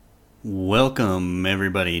Welcome,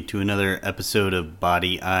 everybody, to another episode of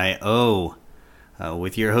Body I.O.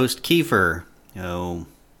 With your host, Kiefer.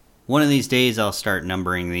 One of these days, I'll start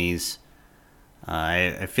numbering these.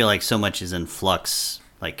 I feel like so much is in flux,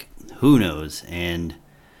 like, who knows? And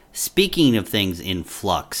speaking of things in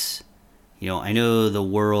flux, I know the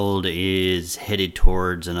world is headed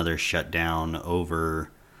towards another shutdown over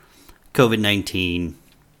COVID-19,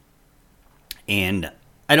 and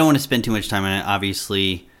I don't want to spend too much time on it.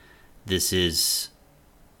 Obviously, this is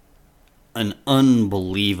an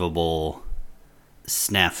unbelievable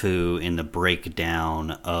snafu in the breakdown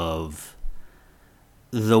of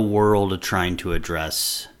the world trying to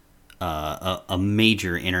address a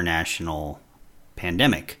major international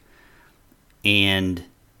pandemic. And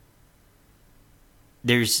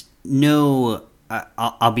there's no...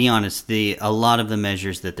 I'll be honest, a lot of the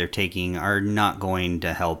measures that they're taking are not going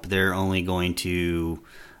to help. They're only going to,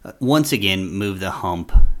 once again, move the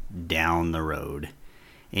hump down the road.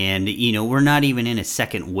 And, we're not even in a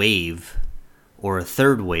second wave or a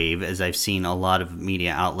third wave, as I've seen a lot of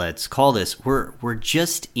media outlets call this. We're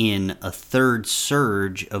just in a third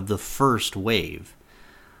surge of the first wave.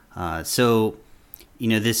 So,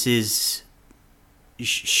 this is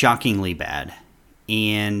shockingly bad.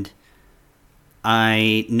 And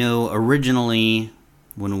I know originally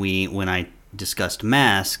when I discussed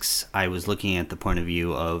masks, I was looking at the point of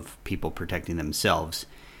view of people protecting themselves.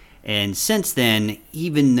 And since then,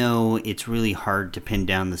 even though it's really hard to pin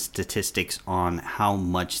down the statistics on how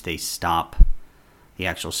much they stop the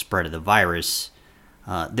actual spread of the virus,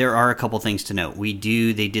 there are a couple things to note.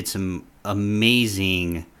 They did some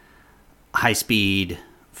amazing high-speed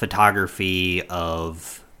photography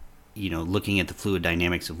of, looking at the fluid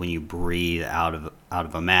dynamics of when you breathe out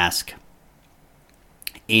of a mask.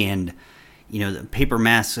 And, the paper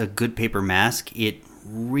mask, a good paper mask, it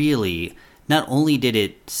really... Not only did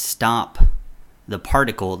it stop the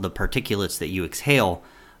particulates that you exhale,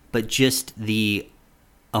 but just the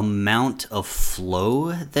amount of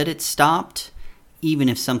flow that it stopped. Even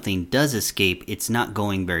if something does escape, it's not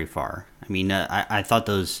going very far. I mean, I thought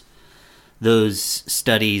those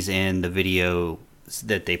studies and the video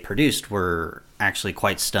that they produced were actually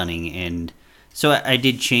quite stunning. And so I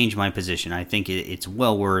did change my position. I think it's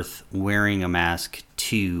well worth wearing a mask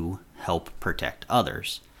to help protect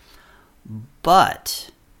others.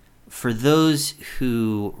 But for those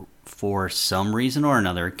who, for some reason or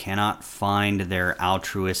another, cannot find their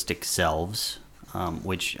altruistic selves,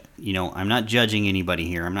 which, I'm not judging anybody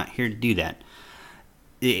here. I'm not here to do that.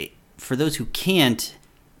 For those who can't,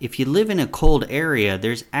 if you live in a cold area,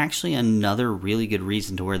 there's actually another really good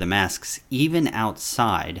reason to wear the masks, even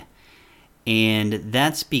outside. And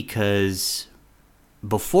that's because...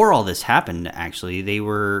 Before all this happened, actually, there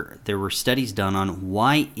were studies done on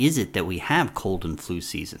why is it that we have cold and flu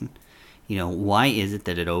season. Why is it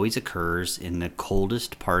that it always occurs in the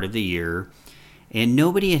coldest part of the year? And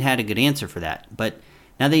nobody had a good answer for that. But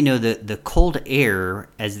now they know that the cold air,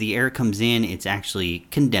 as the air comes in, it's actually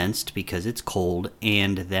condensed because it's cold,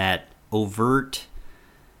 and that overt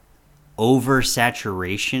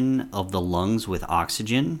oversaturation of the lungs with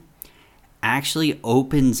oxygen actually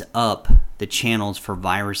opens up the channels for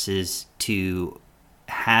viruses to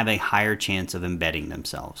have a higher chance of embedding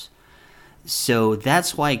themselves. So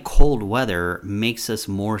that's why cold weather makes us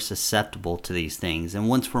more susceptible to these things. And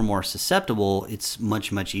once we're more susceptible, it's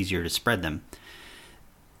much, much easier to spread them.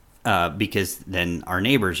 Because then our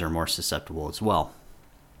neighbors are more susceptible as well.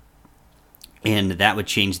 And that would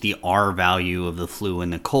change the R value of the flu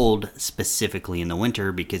and the cold, specifically in the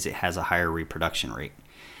winter, because it has a higher reproduction rate.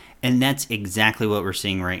 And that's exactly what we're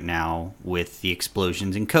seeing right now with the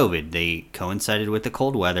explosions in COVID. They coincided with the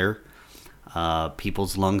cold weather.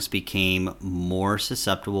 People's lungs became more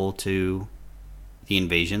susceptible to the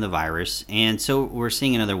invasion of the virus. And so we're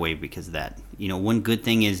seeing another wave because of that. One good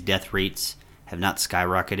thing is death rates have not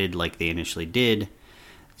skyrocketed like they initially did.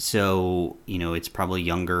 So, it's probably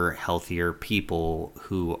younger, healthier people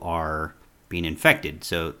who are being infected.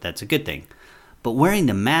 So that's a good thing. But wearing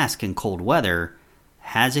the mask in cold weather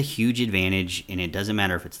has a huge advantage, and it doesn't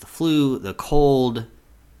matter if it's the flu, the cold,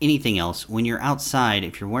 anything else. When you're outside,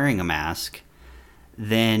 if you're wearing a mask,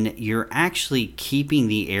 then you're actually keeping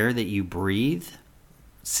the air that you breathe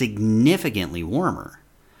significantly warmer.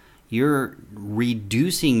 You're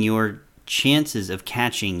reducing your chances of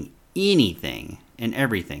catching anything and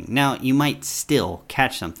everything. Now, you might still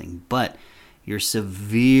catch something, but you're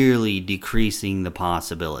severely decreasing the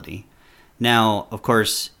possibility. Now, of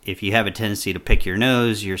course, if you have a tendency to pick your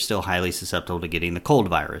nose, you're still highly susceptible to getting the cold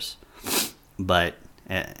virus. But,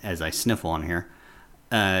 as I sniffle on here,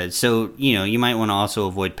 So, you might want to also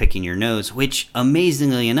avoid picking your nose, which,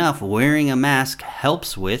 amazingly enough, wearing a mask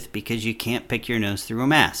helps with because you can't pick your nose through a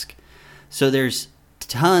mask. So there's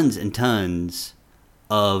tons and tons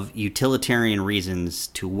of utilitarian reasons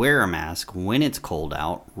to wear a mask when it's cold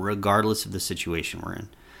out, regardless of the situation we're in.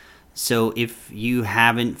 So if you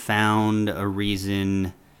haven't found a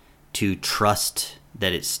reason to trust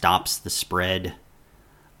that it stops the spread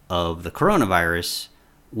of the coronavirus,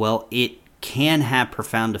 well, it can have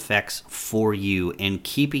profound effects for you and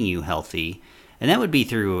keeping you healthy. And that would be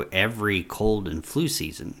through every cold and flu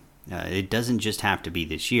season. It doesn't just have to be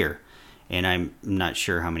this year. And I'm not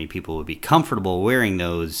sure how many people would be comfortable wearing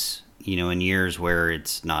those, in years where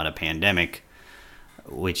it's not a pandemic,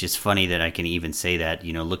 which is funny that I can even say that,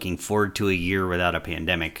 looking forward to a year without a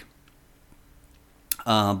pandemic.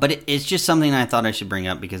 But it's just something I thought I should bring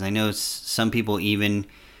up because I know some people, even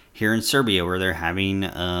here in Serbia, where they're having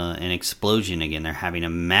an explosion again, they're having a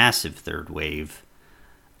massive third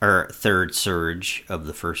surge of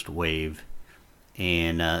the first wave.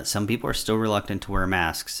 And some people are still reluctant to wear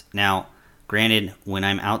masks. Now, granted, when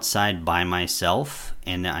I'm outside by myself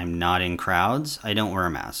and I'm not in crowds, I don't wear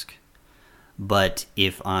a mask. But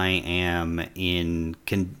if I am in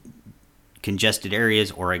congested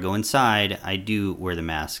areas or I go inside, I do wear the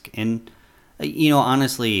mask. And,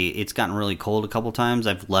 honestly, it's gotten really cold a couple times.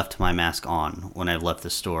 I've left my mask on when I've left the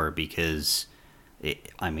store because,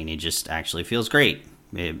 it just actually feels great.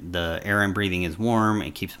 The air I'm breathing is warm.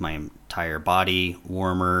 It keeps my entire body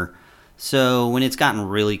warmer. So when it's gotten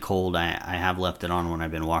really cold, I have left it on when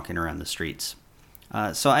I've been walking around the streets.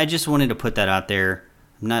 So I just wanted to put that out there.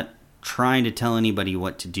 I'm not trying to tell anybody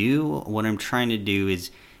what to do. What I'm trying to do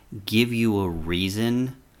is give you a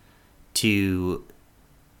reason to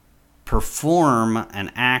perform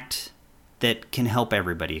an act that can help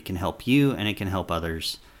everybody. It can help you and it can help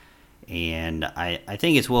others. And I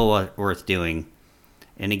think it's well worth doing.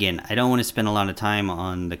 And again, I don't want to spend a lot of time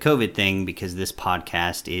on the COVID thing because this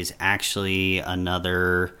podcast is actually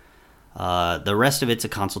another, the rest of it's a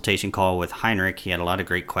consultation call with Heinrich. He had a lot of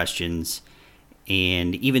great questions.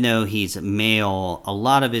 And even though he's male, a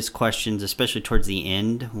lot of his questions, especially towards the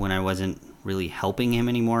end when I wasn't really helping him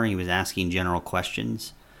anymore, he was asking general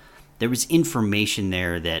questions. There was information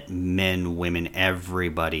there that men, women,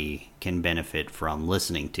 everybody can benefit from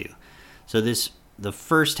listening to. So the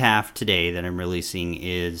first half today that I'm releasing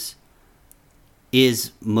is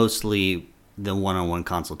mostly the one-on-one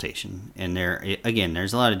consultation. And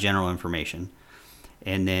there's a lot of general information.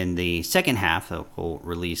 And then the second half that we'll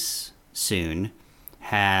release soon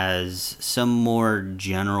has some more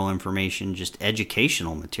general information, just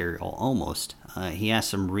educational material almost. He asked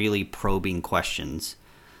some really probing questions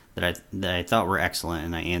that I thought were excellent,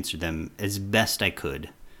 and I answered them as best I could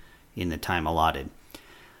in the time allotted.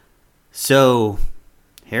 So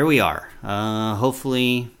here we are.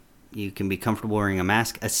 Hopefully you can be comfortable wearing a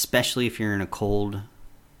mask, especially if you're in a cold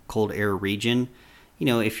air region.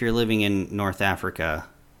 If you're living in North Africa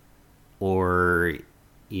or,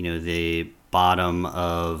 the bottom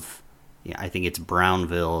of, I think it's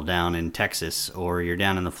Brownville down in Texas, or you're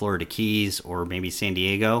down in the Florida Keys or maybe San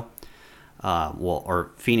Diego,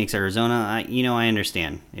 or Phoenix, Arizona, I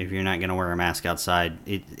understand. If you're not going to wear a mask outside,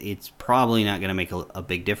 it's probably not going to make a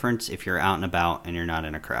big difference if you're out and about and you're not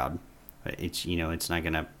in a crowd. It's not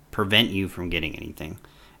going to prevent you from getting anything,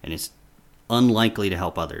 and it's unlikely to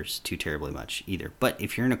help others too terribly much either. But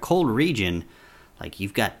if you're in a cold region,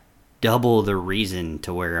 you've got double the reason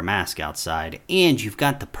to wear a mask outside, and you've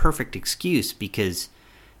got the perfect excuse because,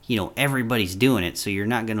 everybody's doing it, so you're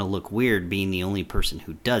not going to look weird being the only person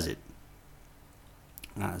who does it.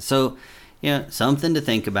 So, something to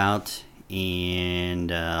think about, and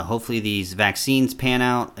hopefully these vaccines pan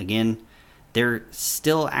out. Again, they're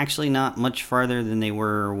still actually not much farther than they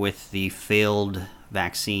were with the failed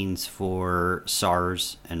vaccines for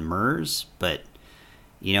SARS and MERS, but,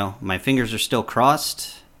 my fingers are still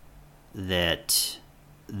crossed that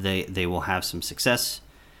they will have some success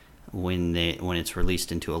when it's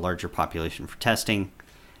released into a larger population for testing,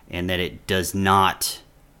 and that it does not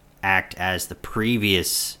act as the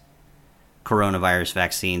previous coronavirus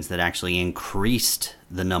vaccines that actually increased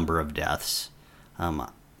the number of deaths.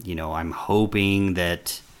 I'm hoping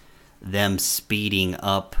that them speeding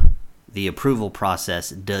up the approval process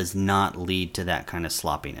does not lead to that kind of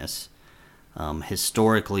sloppiness.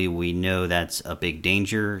 Historically, we know that's a big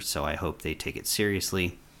danger, so I hope they take it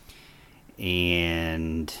seriously.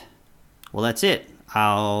 And, well, that's it.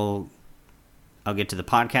 I'll get to the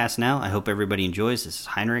podcast now. I hope everybody enjoys. This is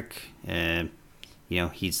Heinrich.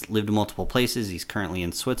 He's lived in multiple places. He's currently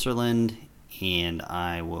in Switzerland, and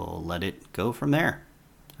I will let it go from there.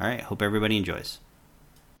 All right. Hope everybody enjoys.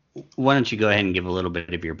 why don't you go ahead and give a little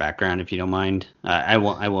bit of your background if you don't mind? I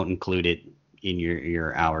won't include it in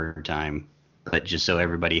your hour time, but just so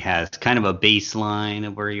everybody has kind of a baseline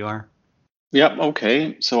of where you are. Yeah,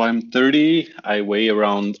 okay. So I'm 30. I weigh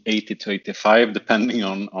around 80 to 85, depending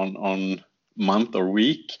on month or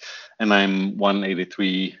week, and I'm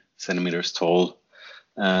 183 centimeters tall.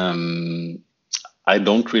 Um, I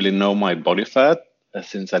don't really know my body fat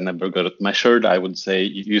since I never got it measured. I would say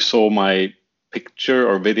you saw my picture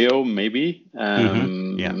or video, maybe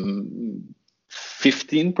Mm-hmm. Yeah.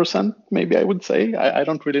 15%, maybe I would say. I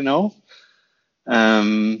don't really know.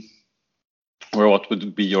 Um, or what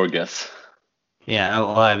would be your guess? Yeah.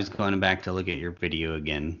 Well, I was going back to look at your video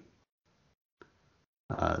again.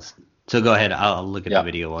 So go ahead. I'll look at the Yeah.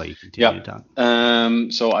 video while you continue Yeah. to talk.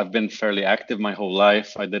 So I've been fairly active my whole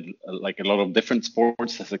life. I did like a lot of different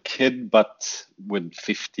sports as a kid, but with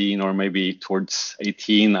 15 or maybe towards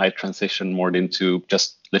 18, I transitioned more into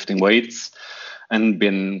just lifting weights and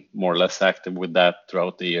been more or less active with that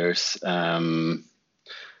throughout the years. And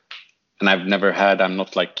I'm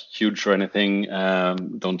not like huge or anything,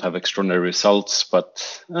 don't have extraordinary results,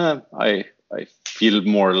 but I feel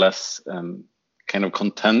more or less kind of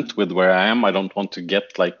content with where I am. I don't want to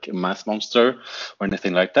get like a mass monster or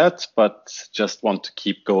anything like that, but just want to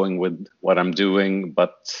keep going with what I'm doing,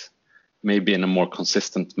 but maybe in a more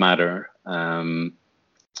consistent manner.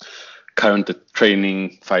 Currently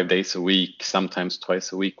training 5 days a week, sometimes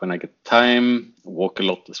twice a week when I get time, walk a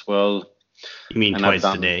lot as well. You mean And I've twice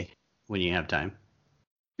a done, day when you have time?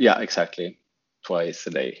 yeah, exactly, twice a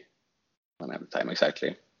day when I have time,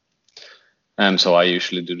 exactly. So I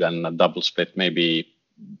usually do then a double split, maybe.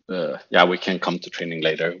 Yeah, we can come to training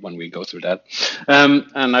later when we go through that.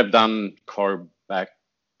 And I've done carb back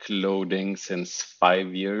loading since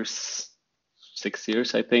 5 years, 6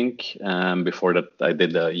 years, I think. Before that, I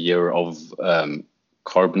did a year of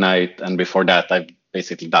carb night, and before that, I've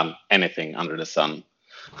basically done anything under the sun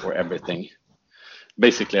or everything,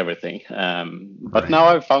 basically everything. But Right. now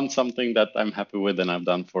I've found something that I'm happy with, and I've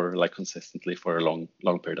done for like consistently for a long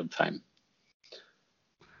period of time.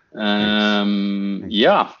 Nice. Nice.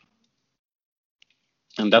 Yeah,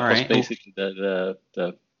 and All that was right. basically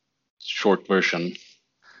the short version.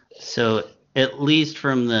 So at least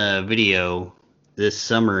from the video this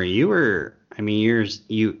summer, I mean,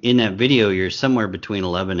 you in that video, you're somewhere between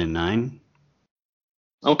 11 and 9.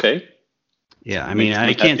 Okay, Yeah, I mean, makes I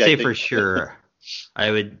me can't happy, I say for think. sure.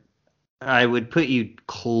 I would I would put you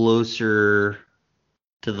closer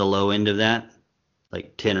to the low end of that,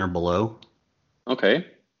 like 10 or below. Okay.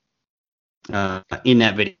 In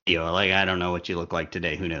that video, like I don't know what you look like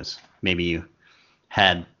today. Who knows? Maybe you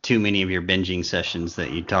had too many of your binging sessions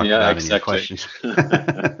that you talked Yeah, about in your exactly. questions.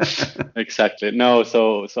 Exactly. No,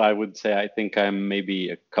 so I would say I think I'm maybe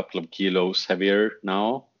a couple of kilos heavier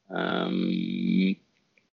now.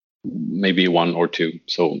 Maybe one or two,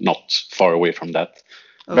 so not far away from that.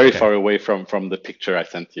 Very Okay. far away from the picture I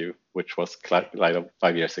sent you, which was like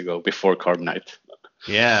 5 years ago, before Carb Night.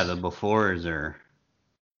 Yeah, the befores are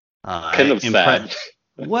Kind of impress.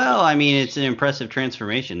 sad. Well, I mean, it's an impressive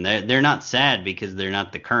transformation. They're not sad because they're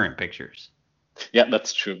not the current pictures. Yeah,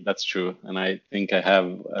 that's true. That's true. And I think I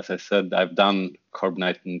have, as I said, I've done carb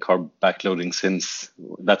night and carb backloading since.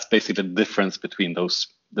 That's basically the difference between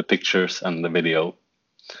the pictures and the video.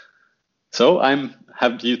 So I'm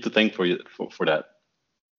have you to thank for you for that,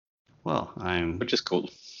 Well, which is cool.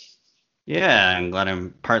 I'm glad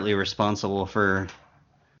I'm partly responsible for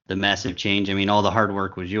the massive change. I mean, all the hard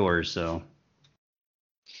work was yours, so.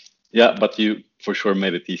 Yeah, but you for sure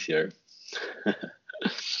made it easier.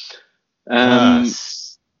 Uh, um,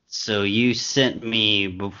 s- so you sent me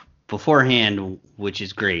beforehand, which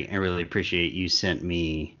is great. I really appreciate you sent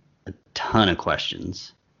me a ton of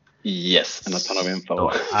questions. yes, and a ton of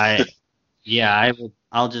info. So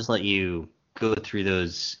I'll just let you go through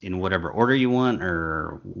those in whatever order you want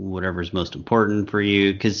or whatever's most important for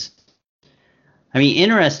you. Because I mean,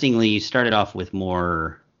 interestingly, you started off with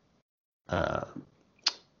more uh,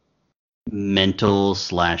 mental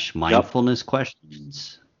slash Yep, mindfulness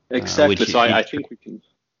questions, exactly. which So is I think we can.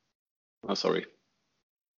 Oh, sorry.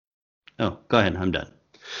 oh, go ahead, I'm done.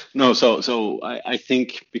 No, so I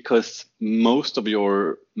think because most of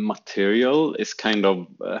your material is kind of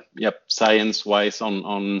yep, science wise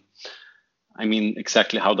on I mean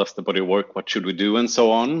exactly how does the body work, what should we do, and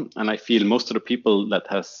so on. And I feel most of the people that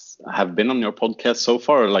have been on your podcast so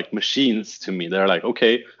far are like machines to me. They're like,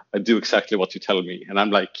 okay, I do exactly what you tell me, and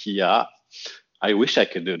I'm like, yeah, I wish I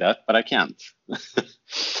could do that, but I can't.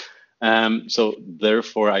 So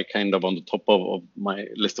therefore, I kind of on the top of my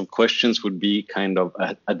list of questions would be kind of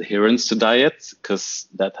adherence to diet, because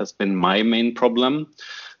that has been my main problem.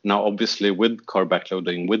 Now, obviously, with carb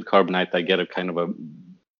backloading, with carbonite, I get a kind of a,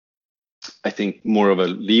 I think, more of a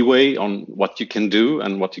leeway on what you can do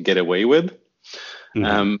and what you get away with.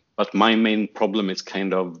 But my main problem is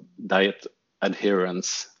kind of diet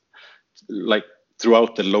adherence. Like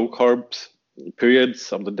throughout the low carb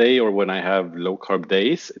periods of the day, or when I have low carb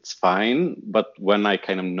days, it's fine. But when I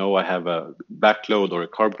kind of know I have a backload or a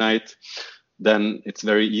carb night, then it's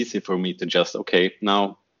very easy for me to just, okay,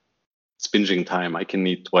 now it's binging time. I can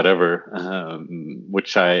eat whatever,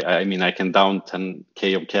 which I mean, I can down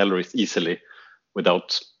 10K of calories easily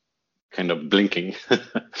without kind of blinking,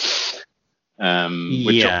 which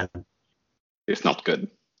Yeah. is not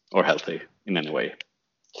good or healthy in any way.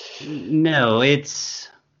 No, it's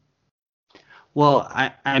well,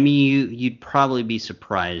 I mean you'd probably be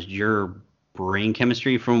surprised. Your brain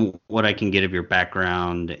chemistry, from what I can get of your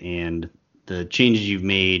background and the changes you've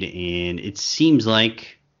made, and it seems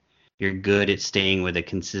like you're good at staying with a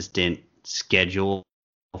consistent schedule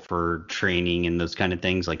for training and those kind of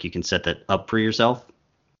things. Like you can set that up for yourself.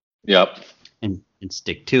 Yep. And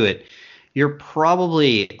stick to it. You're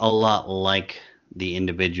probably a lot like the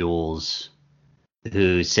individuals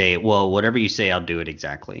who say, well, whatever you say, I'll do it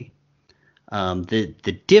exactly.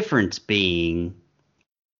 The difference being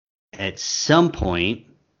at some point,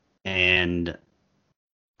 and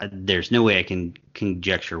there's no way I can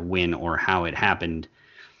conjecture when or how it happened.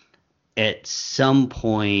 At some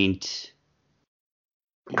point,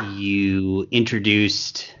 you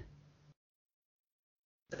introduced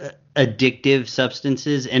addictive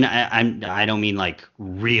substances, and I don't mean like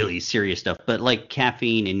really serious stuff, but like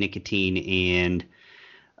caffeine and nicotine, and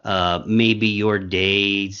maybe your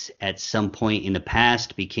days at some point in the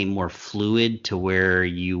past became more fluid to where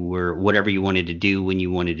you were whatever you wanted to do when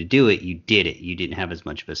you wanted to do it, you did it. You didn't have as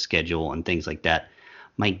much of a schedule and things like that.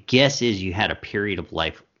 My guess is you had a period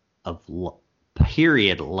like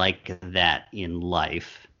that in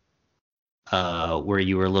life, where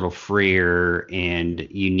you were a little freer and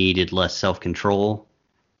you needed less self-control,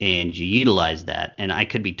 and you utilized that. And I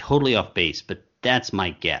could be totally off base, but that's my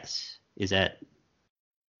guess. Is that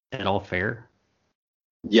at all fair?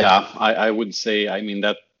 Yeah, I would say, I mean,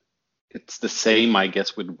 that it's the same, I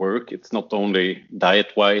guess, with work. It's not only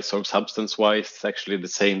diet wise or substance wise, it's actually the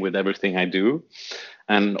same with everything I do.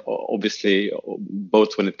 And obviously,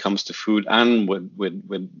 both when it comes to food and with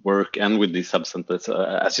work and with these substances,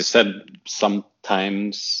 as you said,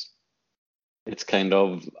 sometimes it's kind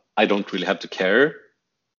of, I don't really have to care.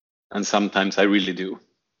 And sometimes I really do,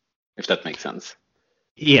 if that makes sense.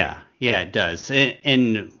 Yeah, it does.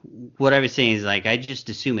 And what I was saying is like I just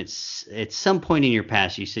assume it's at some point in your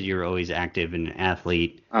past you said you were always active and an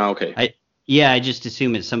athlete. Ah, okay. I just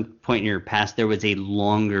assume at some point in your past there was a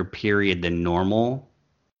longer period than normal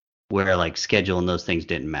where like schedule and those things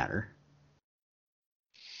didn't matter.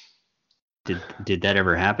 Did that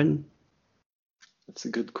ever happen? That's a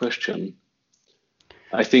good question.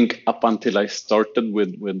 I think up until I started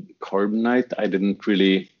with carbonite, I didn't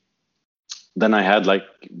really. Then I had like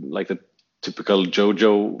the typical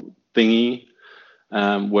JoJo thingy,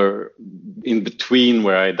 where in between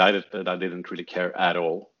where I dieted, I didn't really care at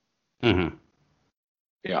all. Mm-hmm.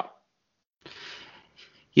 Yeah.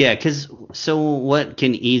 Yeah, because so what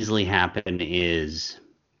can easily happen is,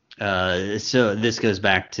 so this goes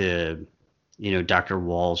back to, Dr.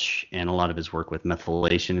 Walsh and a lot of his work with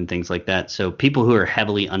methylation and things like that. So people who are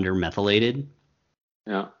heavily undermethylated,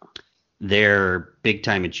 Yeah. they're big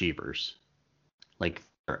time achievers. Like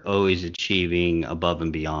they're always achieving above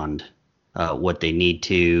and beyond what they need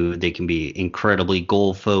to. They can be incredibly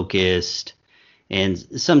goal focused, and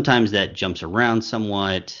sometimes that jumps around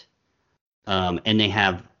somewhat. And they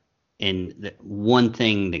have, and one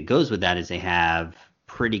thing that goes with that is they have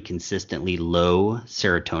pretty consistently low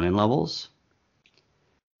serotonin levels.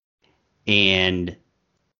 And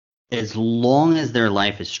as long as their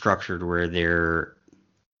life is structured where they're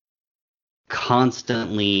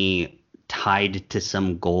constantly tied to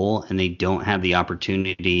some goal and they don't have the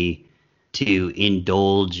opportunity to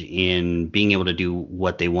indulge in being able to do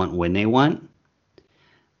what they want when they want,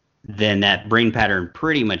 then that brain pattern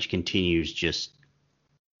pretty much continues just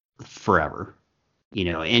forever.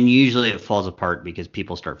 And usually it falls apart because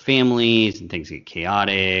people start families and things get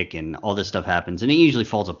chaotic and all this stuff happens, and it usually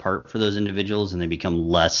falls apart for those individuals and they become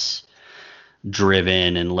less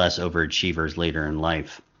driven and less overachievers later in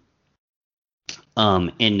life.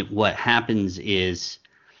 And what happens is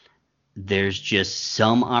there's just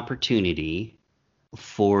some opportunity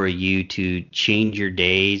for you to change your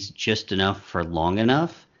days just enough for long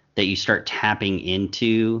enough that you start tapping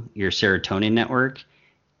into your serotonin network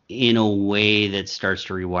in a way that starts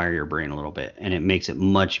to rewire your brain a little bit, and it makes it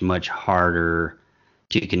much, much harder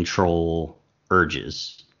to control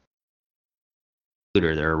urges,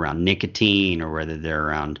 or they're around nicotine or whether they're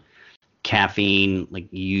around caffeine. Like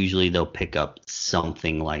usually they'll pick up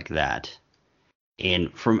something like that.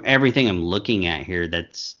 And from everything I'm looking at here,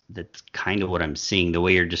 that's kind of what I'm seeing. The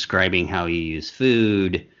way you're describing how you use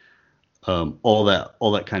food, all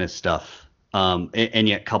that kind of stuff, and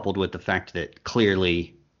yet coupled with the fact that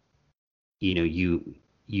clearly, you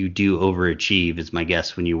do overachieve is my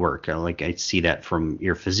guess when you work. Like I see that from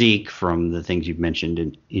your physique, from the things you've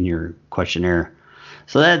mentioned in your questionnaire.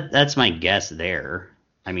 So that's my guess there.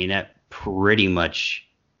 I mean, that pretty much.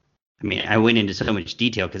 I mean, I went into so much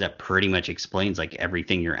detail because that pretty much explains like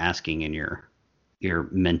everything you're asking in your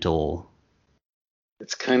mental.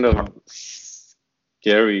 It's kind of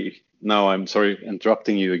scary. Now, I'm sorry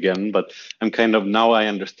interrupting you again, but I'm kind of now I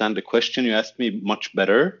understand the question you asked me much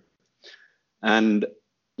better. And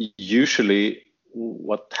usually,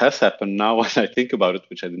 what has happened now, when I think about it,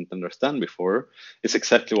 which I didn't understand before, is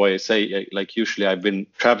exactly why I say, like, usually I've been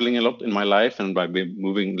traveling a lot in my life and I've been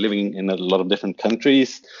living in a lot of different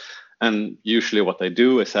countries. And usually, what I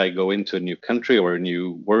do is I go into a new country or a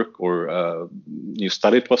new work or a new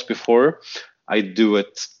study it was before. I do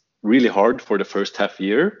it really hard for the first half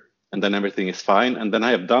year, and then everything is fine. And then I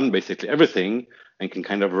have done basically everything and can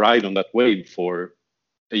kind of ride on that wave for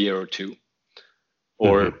a year or two.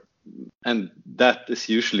 Or Mhm. and that is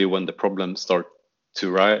usually when the problems start to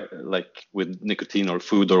rise, like with nicotine or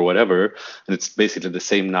food or whatever. And it's basically the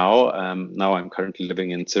same now. Now I'm currently living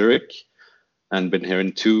in Zurich and been here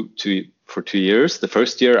in for 2 years. The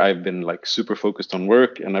first year I've been like super focused on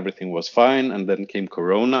work and everything was fine, and then came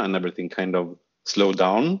Corona and everything kind of slowed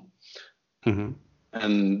down. Mhm.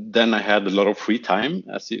 And then I had a lot of free time,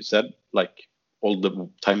 as you said, like all the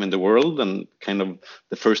time in the world. And kind of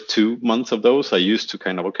the first 2 months of those, I used to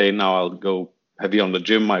kind of, okay, now I'll go heavy on the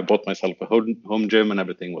gym. I bought myself a home gym and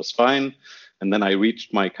everything was fine. And then I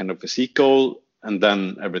reached my kind of physique goal, and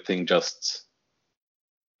then everything just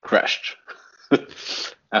crashed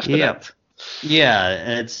after Yep. that.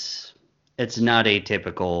 Yeah, it's not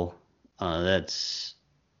atypical. That's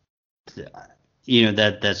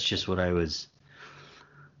that's just what I was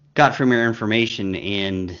got from your information.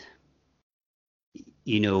 And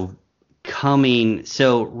you know coming,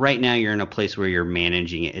 so right now you're in a place where you're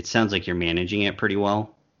managing it. It sounds like you're managing it pretty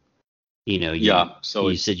well. You Yeah. So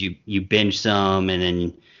you said it's, you binge some, and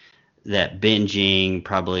then that binging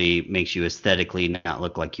probably makes you aesthetically not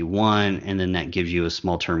look like you want, and then that gives you a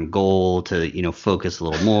small term goal to focus a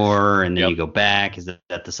little more, and then yep. you go back. Is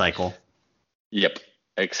that the cycle? Yep.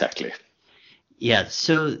 Exactly. Yeah,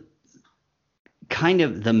 so kind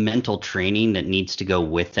of the mental training that needs to go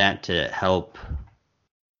with that to help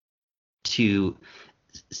to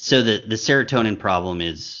so the serotonin problem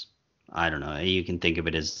is, I don't know, you can think of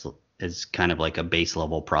it as kind of like a base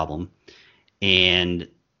level problem. And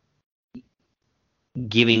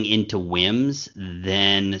giving into whims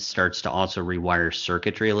then starts to also rewire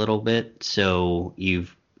circuitry a little bit. So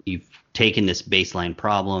you've taken this baseline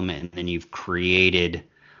problem and then you've created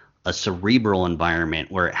a cerebral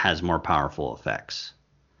environment where it has more powerful effects.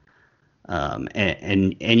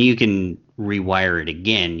 And you can rewire it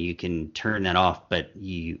again. You can turn that off, but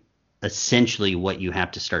you essentially what you have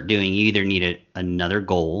to start doing, you either need another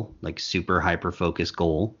goal, like super hyper focused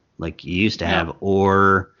goal, like you used to Yeah. have,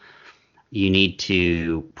 or you need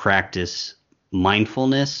to practice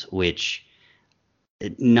mindfulness, which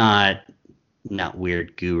not not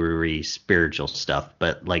weird guru spiritual stuff,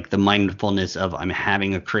 but like the mindfulness of I'm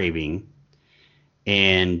having a craving,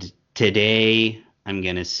 and today I'm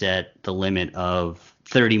going to set the limit of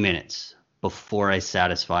 30 minutes before I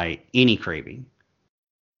satisfy any craving.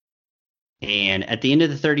 And at the end of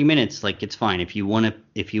the 30 minutes, like it's fine. If you want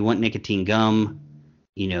nicotine gum,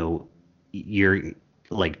 you know, you're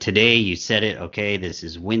like today you set it, okay, this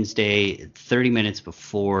is Wednesday, 30 minutes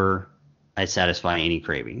before I satisfy any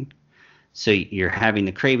craving. So you're having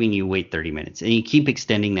the craving, you wait 30 minutes and you keep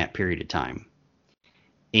extending that period of time.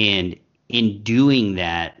 And in doing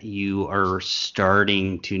that, you are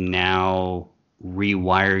starting to now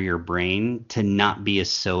rewire your brain to not be as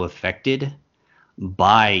so affected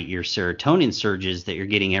by your serotonin surges that you're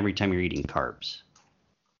getting every time you're eating carbs.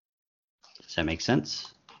 Does that make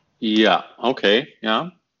sense? Yeah. Okay. Yeah.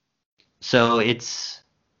 So it's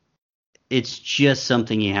just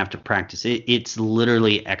something you have to practice. It's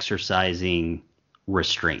literally exercising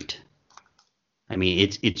restraint. I mean,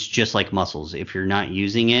 it's just like muscles. If you're not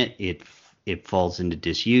using it, it falls into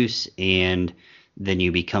disuse, and then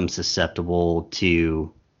you become susceptible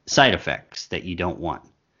to side effects that you don't want.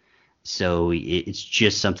 So it's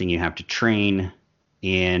just something you have to train,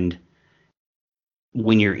 and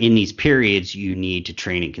when you're in these periods, you need to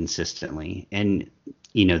train it consistently. And,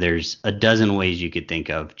 there's a dozen ways you could think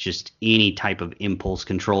of, just any type of impulse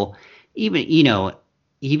control. Even,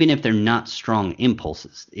 even if they're not strong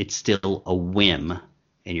impulses, it's still a whim,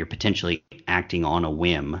 and you're potentially acting on a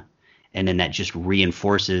whim. And then that just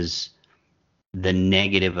reinforces the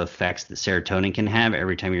negative effects that serotonin can have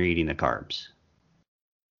every time you're eating the carbs.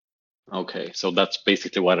 Okay, so that's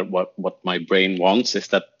basically what my brain wants, is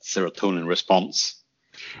that serotonin response.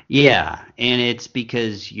 Yeah, and it's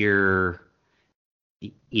because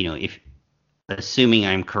if assuming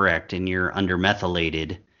I'm correct and you're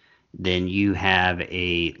undermethylated, then you have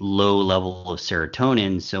a low level of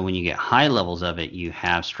serotonin. So when you get high levels of it, you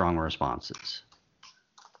have strong responses.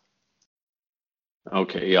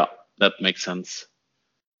 Okay, yeah, that makes sense.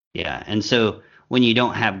 Yeah. And so when you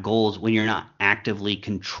don't have goals, when you're not actively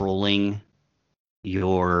controlling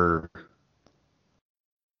your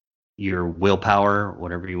your willpower,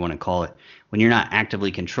 whatever you want to call it, when you're not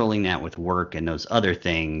actively controlling that with work and those other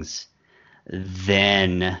things,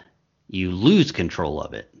 then you lose control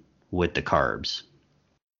of it with the carbs.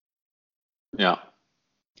 Yeah.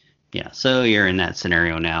 Yeah, so you're in that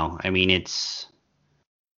scenario now. I mean, it's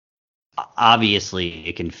obviously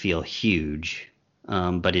it can feel huge,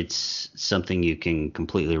 but it's something you can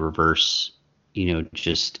completely reverse,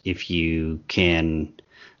 just if you can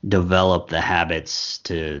develop the habits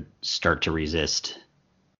to start to resist.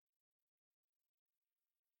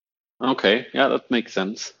 Okay, yeah, that makes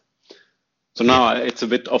sense. So Yeah. now it's a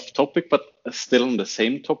bit off topic, but still on the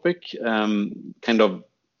same topic. Kind of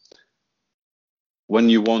when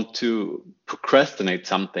you want to procrastinate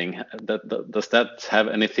something, does that have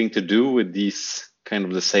anything to do with these kind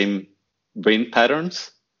of the same brain patterns?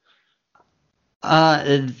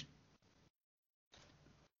 Uh,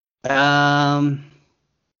 um,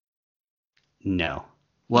 no. No.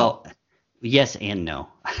 Well, yes and no.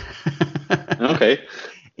 Okay.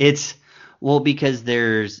 It's well because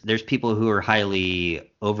there's people who are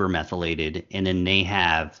highly overmethylated and then they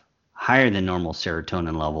have higher than normal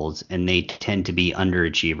serotonin levels and they tend to be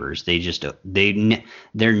underachievers.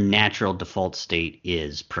 Their natural default state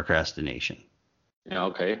is procrastination. Yeah.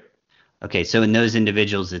 Okay. Okay, so in those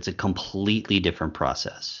individuals it's a completely different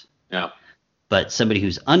process. Yeah. But somebody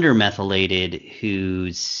who's undermethylated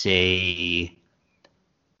who say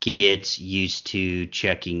gets used to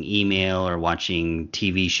checking email or watching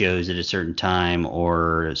TV shows at a certain time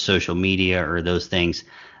or social media or those things,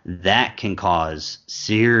 that can cause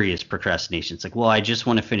serious procrastination. It's like, well, I just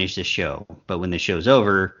want to finish this show, but when the show's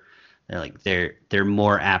over, they're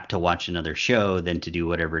more apt to watch another show than to do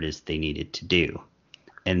whatever it is they needed to do.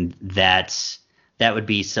 And that would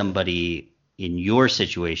be somebody in your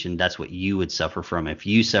situation, that's what you would suffer from. If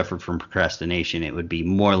you suffered from procrastination, it would be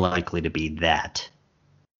more likely to be that.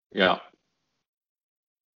 Yeah.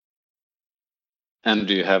 And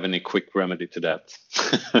do you have any quick remedy to that?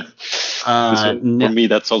 Because for No, me,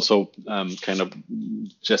 that's also kind of,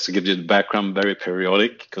 just to give you the background, very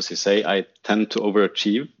periodic. Because you say I tend to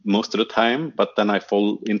overachieve most of the time, but then I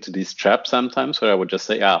fall into these traps sometimes where I would just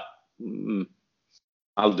say, "Yeah, mm,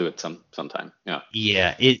 I'll do it sometime." Yeah,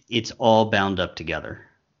 yeah, it's all bound up together.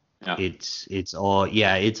 yeah, It's all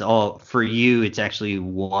yeah, it's all for you. It's actually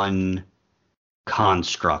one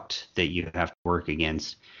construct that you have to work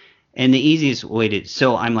against. And the easiest way to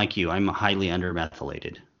so I'm like you. I'm highly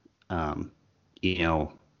undermethylated. Um, you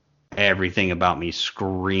know, everything about me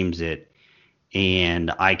screams it,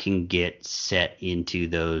 and I can get set into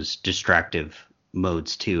those distractive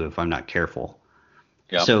modes too if I'm not careful.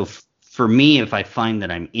 yeah, So for me, if I find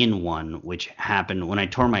that I'm in one, which happened when I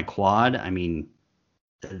tore my quad, I mean,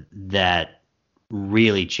 that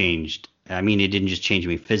really changed. I mean, it didn't just change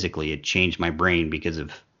me physically, it changed my brain because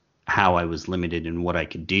of how I was limited in what I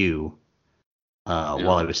could do while yeah.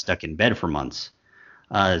 I was stuck in bed for months.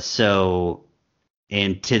 So,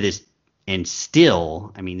 and to this, and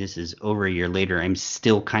still, I mean, this is over a year later, I'm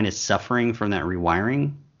still kind of suffering from that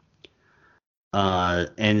rewiring.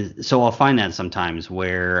 And so I'll find that sometimes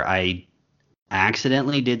where I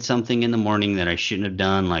accidentally did something in the morning that I shouldn't have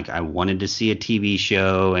done. Like I wanted to see a TV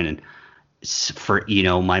show and for,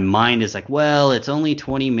 my mind is like, well, it's only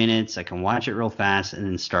 20 minutes. I can watch it real fast and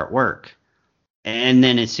then start work. And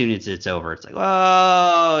then as soon as it's over, it's like,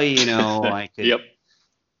 oh, I could, Yep.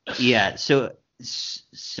 yeah. So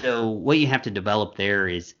what you have to develop there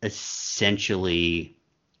is essentially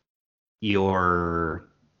your,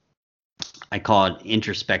 I call it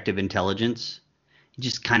introspective intelligence. You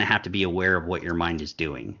just kind of have to be aware of what your mind is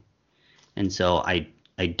doing. And so I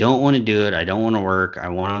don't want to do it. I don't want to work. I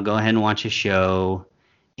want to go ahead and watch a show.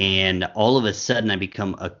 And all of a sudden I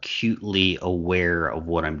become acutely aware of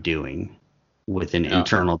what I'm doing with an Yeah.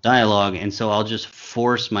 internal dialogue. And so I'll just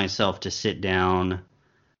force myself to sit down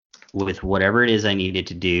with whatever it is I needed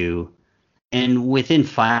to do. And within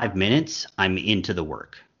 5 minutes, I'm into the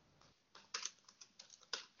work.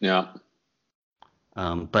 Yeah.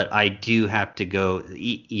 But I do have to go,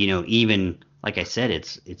 even like I said,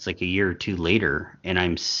 it's like a year or two later, and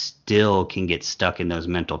I'm still can get stuck in those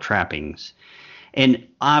mental trappings. And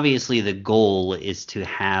obviously, the goal is to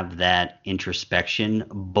have that introspection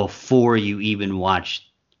before you even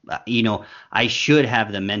watch. I should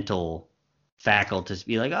have the mental faculties to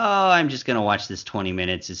be like, oh, I'm just going to watch this 20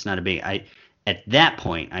 minutes. It's not a big. At that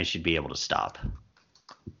point, I should be able to stop.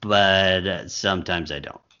 But sometimes I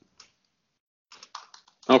don't.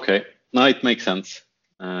 Okay. No, it makes sense.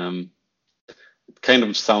 It kind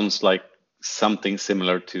of sounds like something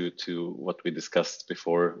similar to what we discussed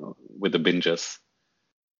before with the binges.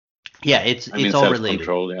 Yeah, I it's mean, all related.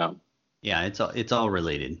 self-control. Yeah. Yeah, it's all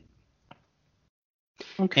related.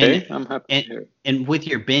 Okay, And I'm happy to and hear. and with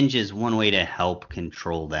your binges, one way to help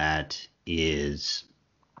control that is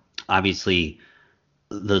obviously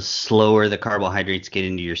the slower the carbohydrates get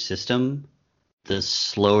into your system, the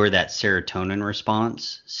slower that serotonin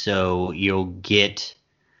response. So you'll get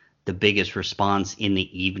the biggest response in the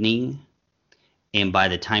evening, and by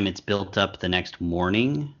the time it's built up the next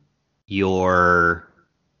morning, your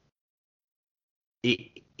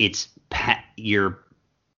it's you're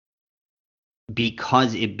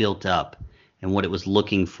because it built up and what it was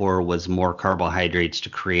looking for was more carbohydrates to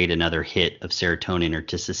create another hit of serotonin or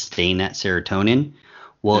to sustain that serotonin.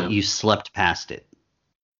 Well, Yeah. you slept past it.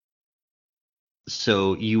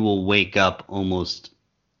 So you will wake up almost,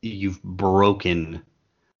 you've broken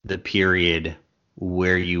the period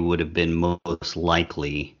where you would have been most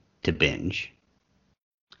likely to binge.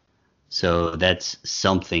 So that's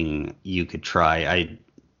something you could try. I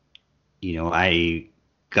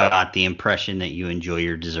got the impression that you enjoy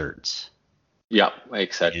your desserts. Yeah, And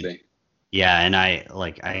exactly. yeah, and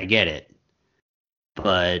I get it.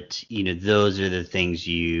 But, those are the things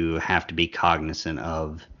you have to be cognizant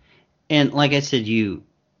of. And like I said, you've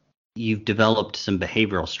developed some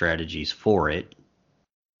behavioral strategies for it,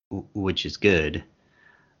 which is good.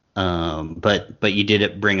 But you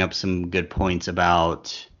did bring up some good points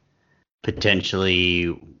about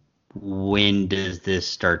potentially when does this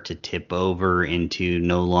start to tip over into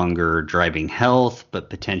no longer driving health, but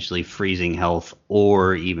potentially freezing health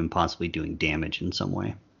or even possibly doing damage in some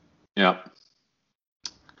way. Yeah.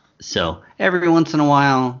 So every once in a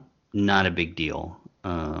while, not a big deal.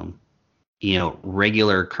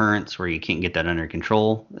 Regular occurrence where you can't get that under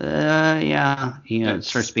control, yeah, it It's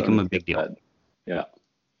starts to become starting a to big get deal. bad. Yeah.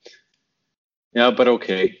 Yeah, but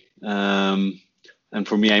okay. And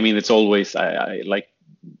for me, I mean, it's always I like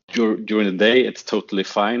during the day, it's totally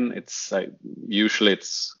fine. It's usually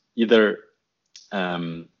it's either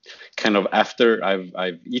um, kind of after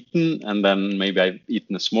I've eaten, and then maybe I've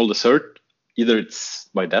eaten a small dessert. Either it's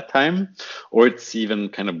by that time, or it's even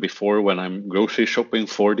kind of before when I'm grocery shopping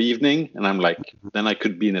for the evening, and I'm like, then I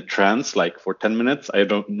could be in a trance like for 10 minutes. I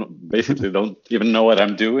don't know, basically don't even know what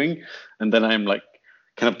I'm doing, and then I'm like,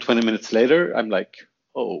 kind of 20 minutes later, I'm like,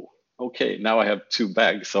 oh, okay, now I have 2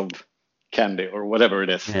 bags of candy or whatever it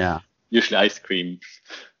is, Yeah, usually ice cream.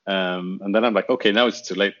 And then I'm like, okay, now it's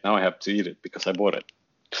too late. Now I have to eat it because I bought it.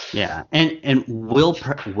 yeah, and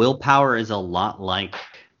willpower is a lot like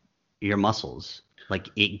your muscles. Like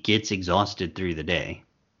it gets exhausted through the day.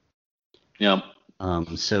 Yeah.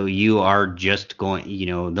 So you are just going,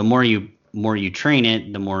 the more you train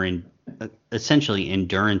it, the more essentially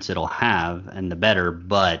endurance it'll have, and the better.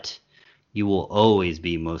 But you will always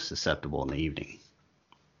be most susceptible in the evening.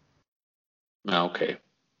 Okay.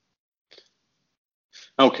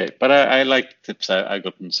 Okay. But I like the tips I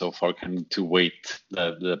gotten so far, kind of to wait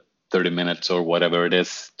the 30 minutes or whatever it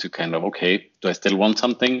is to kind of, okay, do I still want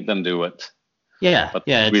something? Then do it. Yeah, But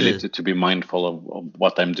yeah, really to be mindful of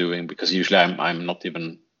what I'm doing because usually I'm not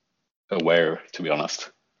even aware, to be honest.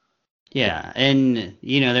 yeah, and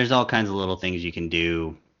there's all kinds of little things you can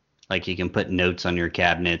do, like you can put notes on your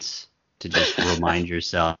cabinets to just remind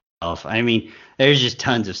yourself. I mean, there's just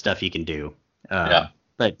tons of stuff you can do. Yeah.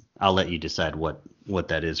 But I'll let you decide what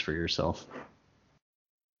that is for yourself.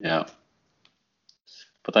 Yeah.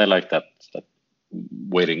 But I like that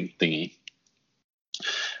waiting thingy.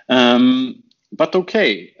 But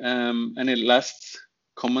okay, any last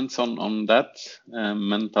comments on that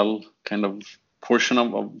mental kind of portion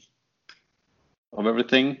of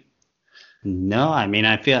everything? No, I mean,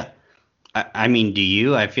 I mean, do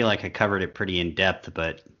you? I feel like I covered it pretty in depth,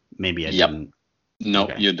 but maybe I Yep. didn't. No,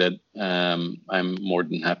 Okay. you did. I'm more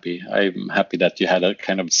than happy. I'm happy that you had a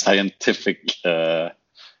kind of scientific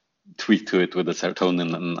tweak to it with the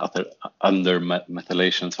serotonin and other under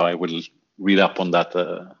methylation. So I will read up on that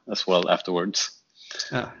as well afterwards.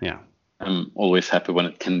 Yeah. I'm always happy when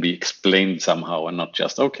it can be explained somehow and not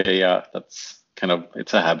just, okay, yeah, that's kind of,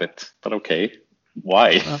 it's a habit, but okay,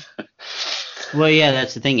 why? Well, yeah,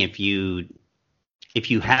 that's the thing. If you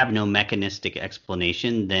have no mechanistic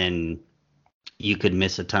explanation, then you could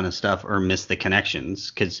miss a ton of stuff or miss the connections,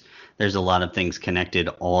 because there's a lot of things connected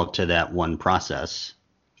all to that one process.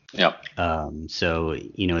 Yeah. So,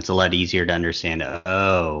 it's a lot easier to understand,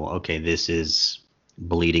 oh, okay, this is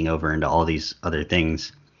bleeding over into all these other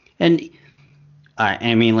things. And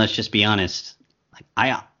I mean, let's just be honest.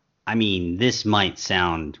 I mean, this might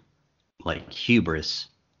sound like hubris,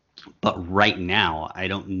 but right now, I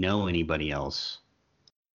don't know anybody else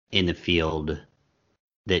in the field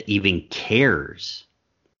that even cares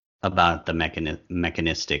about the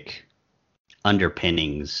mechanistic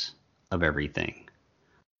underpinnings of everything.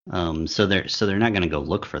 So they're not going to go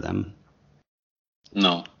look for them.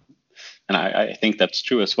 No, and I think that's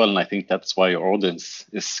true as well, and I think that's why your audience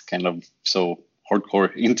is kind of so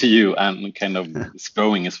hardcore into you and kind of is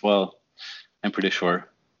growing as well. I'm pretty sure.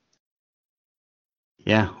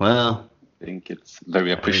 Yeah, well, I think it's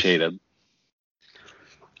very appreciated.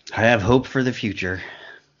 I have hope for the future.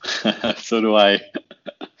 So do I.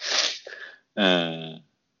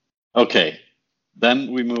 Okay,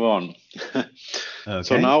 then we move on. Okay.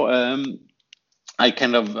 So now I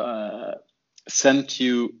kind of sent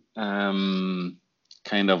you kind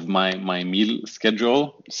of my meal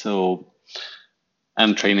schedule, so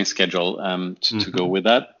and training schedule to go with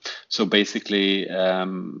that. So basically,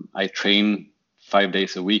 I train 5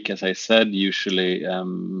 days a week, as I said, usually,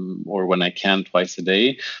 or when I can, twice a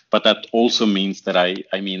day. But that also means that I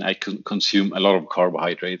consume a lot of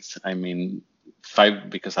carbohydrates. I mean,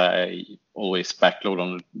 because I always backload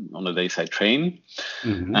on the days I train.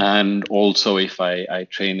 And also if I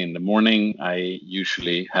train in the morning, I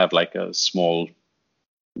usually have like a small,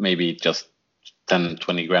 maybe just 10,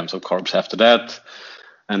 20 grams of carbs after that.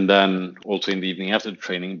 And then also in the evening after the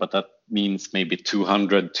training, but that means maybe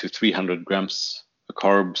 200 to 300 grams of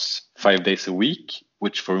carbs 5 days a week,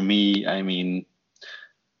 which for me, I mean,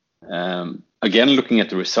 again, looking at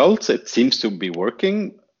the results, it seems to be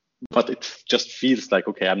working, but it just feels like,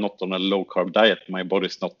 okay, I'm not on a low carb diet. My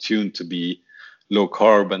body's not tuned to be low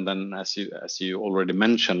carb. And then as you already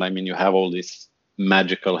mentioned, I mean, you have all these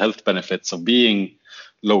magical health benefits of being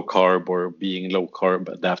low carb or being low carb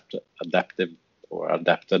adaptive or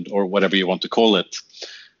adapted or whatever you want to call it.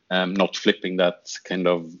 Not flipping that kind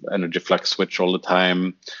of energy flux switch all the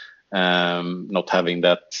time, not having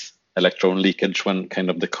that electron leakage when kind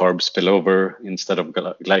of the carbs spill over instead of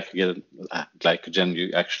glycogen,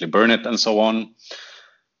 you actually burn it and so on.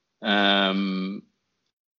 In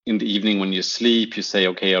the evening when you sleep, you say,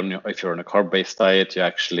 okay, if you're on a carb-based diet, you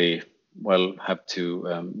actually have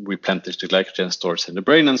to replenish the glycogen stores in the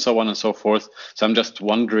brain and so on and so forth. So I'm just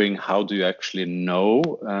wondering, how do you actually know?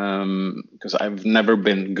 Because I've never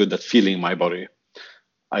been good at feeling my body.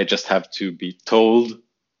 I just have to be told,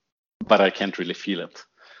 but I can't really feel it.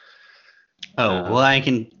 Oh, well, I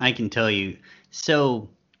can tell you. So,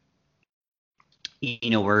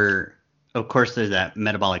 of course, there's that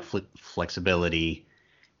metabolic flexibility,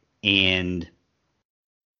 and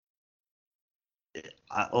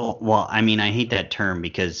I mean, I hate that term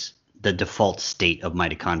because the default state of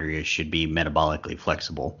mitochondria should be metabolically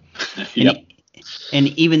flexible. Yep. And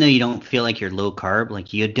even though you don't feel like you're low carb,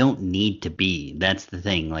 like you don't need to be. That's the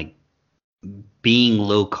thing. Like being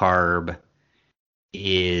low carb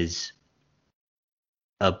is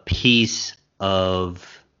a piece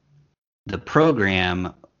of the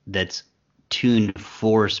program that's tuned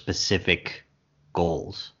for specific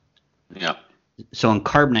goals. Yeah. So on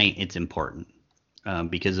carb night, it's important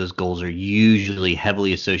because those goals are usually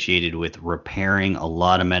heavily associated with repairing a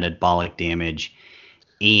lot of metabolic damage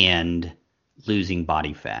and losing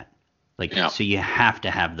body fat. So you have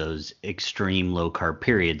to have those extreme low carb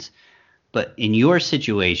periods. But in your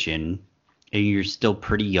situation, and you're still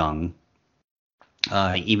pretty young,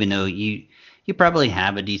 even though you probably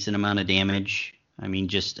have a decent amount of damage. I mean,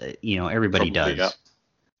 just everybody Probably, does.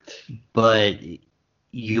 Yeah. But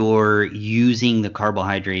you're using the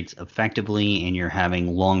carbohydrates effectively, and you're having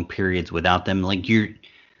long periods without them. Like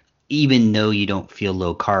even though you don't feel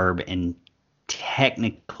low carb, and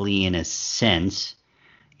technically, in a sense,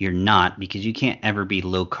 you're not, because you can't ever be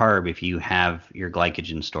low carb if you have your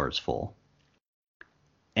glycogen stores full.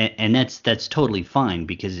 And that's totally fine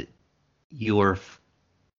because you're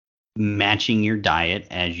matching your diet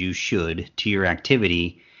as you should to your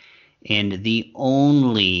activity. And the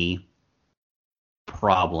only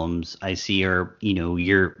problems I see are,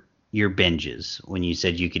 you're your binges, when you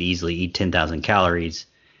said you could easily eat 10,000 calories,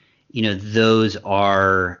 those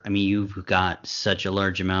are, I mean, you've got such a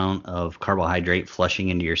large amount of carbohydrate flushing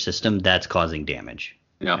into your system that's causing damage.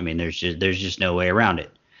 Yeah. I mean, there's just no way around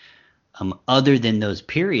it. Other than those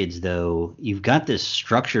periods, though, you've got this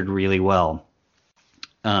structured really well.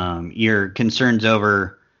 Your concerns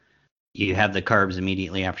over, you have the carbs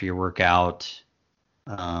immediately after your workout.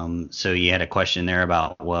 So you had a question there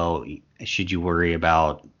about, well, should you worry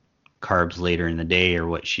about carbs later in the day, or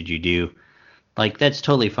what should you do? Like, that's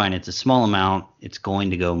totally fine. It's a small amount. It's going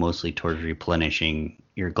to go mostly towards replenishing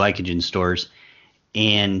your glycogen stores.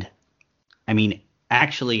 And I mean,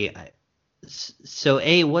 actually, so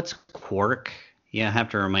what's quark? Yeah, have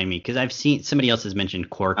to remind me, because I've seen somebody else has mentioned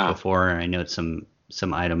quark before. I know it's some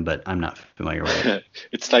item, but I'm not familiar with it.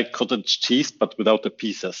 It's like cottage cheese, but without the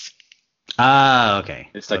pieces. Ah, okay.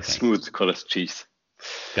 It's like smooth cottage cheese.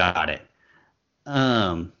 Got it.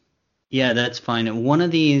 Yeah, that's fine. One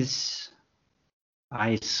of these,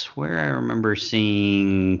 I swear I remember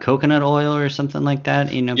seeing coconut oil or something like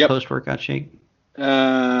that in a post-workout shake.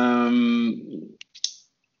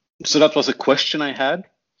 So that was a question I had.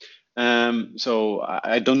 So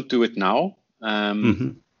I don't do it now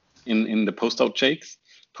in the post-out shakes.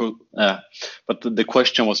 But the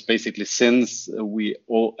question was basically, since we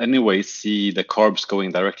all anyway see the carbs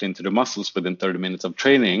going directly into the muscles within 30 minutes of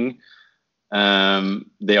training,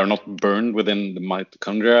 they are not burned within the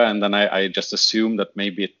mitochondria. And then I just assumed that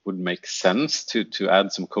maybe it would make sense to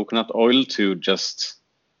add some coconut oil to just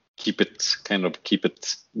keep it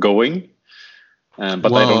going.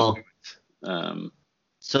 But I don't do it.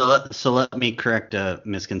 So let me correct a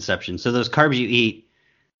misconception. So those carbs you eat,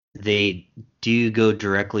 they do go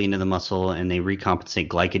directly into the muscle and they recompensate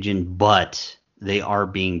glycogen, but they are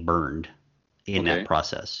being burned in that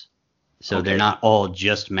process. So they're not all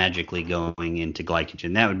just magically going into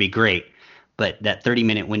glycogen. That would be great. But that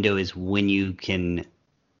 30-minute window is when you can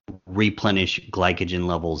replenish glycogen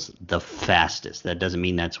levels the fastest. That doesn't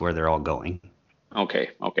mean that's where they're all going. Okay.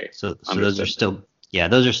 So those are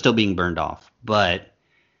still being burned off. But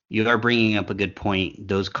you are bringing up a good point.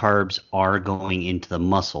 Those carbs are going into the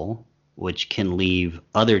muscle, which can leave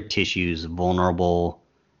other tissues vulnerable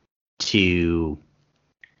to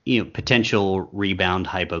potential rebound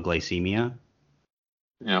hypoglycemia.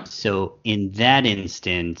 Yeah. So in that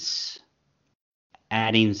instance,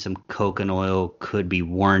 adding some coconut oil could be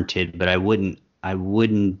warranted, but I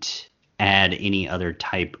wouldn't add any other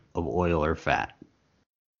type of oil or fat.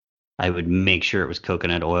 I would make sure it was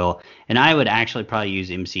coconut oil, and I would actually probably use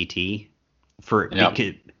MCT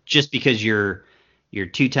because your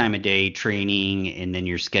 2 time a day training and then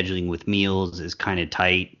your scheduling with meals is kind of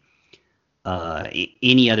tight.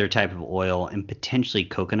 Any other type of oil, and potentially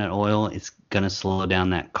coconut oil, is going to slow down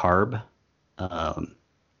that carb, the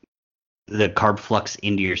carb flux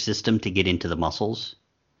into your system to get into the muscles.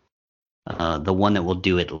 The one that will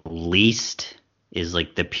do it least is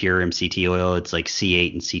like the pure MCT oil. It's like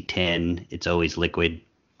C8 and C10. It's always liquid.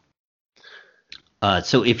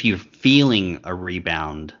 So if you're feeling a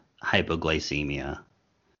rebound hypoglycemia,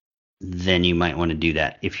 then you might want to do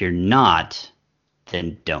that. If you're not,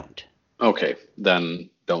 then don't. Okay, then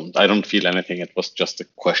don't. I don't feel anything. It was just a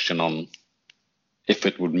question on if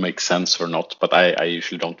it would make sense or not, but I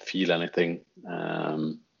usually don't feel anything.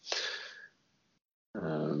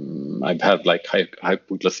 I've had like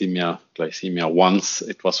glycemia once.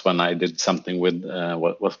 It was when I did something with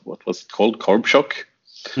what was it called, carb shock.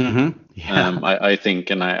 Mm-hmm. Yeah. I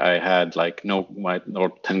think, and I had like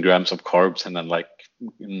or 10 grams of carbs, and then like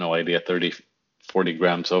no idea 30-40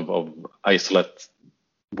 grams of isolate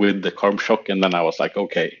with the carb shock, and then I was like,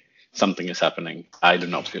 okay, something is happening. I do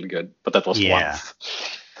not feel good, but that was once.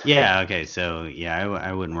 Yeah. Okay. So yeah,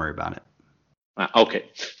 I wouldn't worry about it. Okay.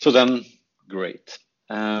 So then, great.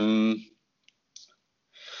 But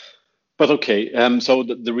okay. So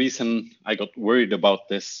the reason I got worried about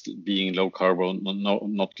this being low carb or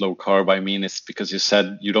not low carb, I mean, is because you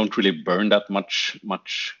said you don't really burn that much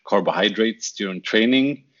carbohydrates during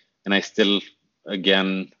training, and I still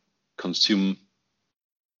again consume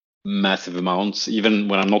massive amounts, even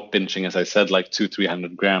when I'm not binging, as I said, like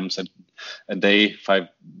 200-300 grams a day, 5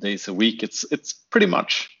 days a week. It's pretty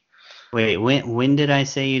much. Wait, when did I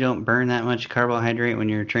say you don't burn that much carbohydrate when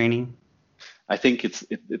you're training? I think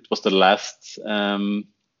it was the last kind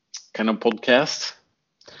of podcast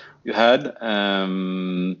you had.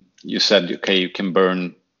 You said, okay, you can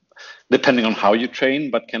burn depending on how you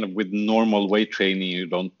train, but kind of with normal weight training, you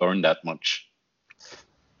don't burn that much.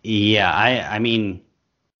 Yeah, I mean,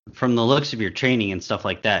 from the looks of your training and stuff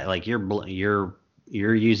like that, like you're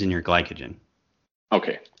using your glycogen.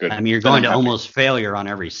 Okay, good. I mean, you're Then going I'm to happy. almost failure on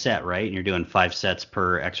every set, right? And you're doing 5 sets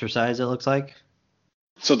per exercise, it looks like.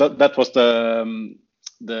 So that was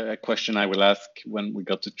the question I will ask when we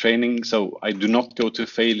got to training. So I do not go to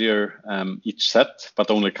failure each set, but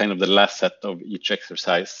only kind of the last set of each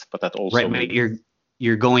exercise. But that also Right, but means,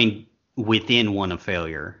 you're going within one of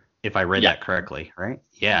failure, if I read yeah, that correctly, right?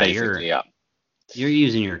 Yeah, basically, yeah. you're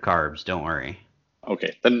using your carbs, don't worry.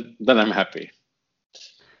 Okay, then I'm happy.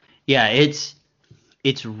 Yeah, it's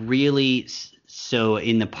really so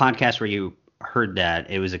in the podcast where you heard that,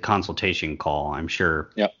 it was a consultation call, I'm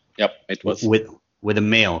sure, Yep, it was. with a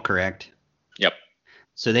male, correct? Yep.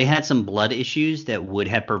 So they had some blood issues that would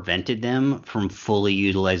have prevented them from fully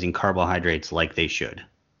utilizing carbohydrates like they should.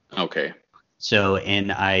 Okay. So,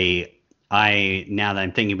 and I now that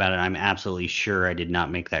I'm thinking about it, I'm absolutely sure I did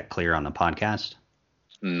not make that clear on the podcast.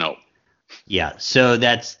 No. Yeah, so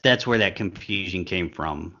that's where that confusion came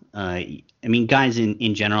from. I mean, guys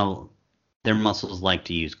in general, their muscles like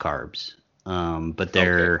to use carbs, but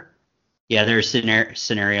Okay. there are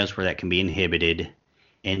scenarios where that can be inhibited,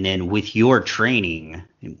 and then with your training,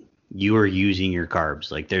 you are using your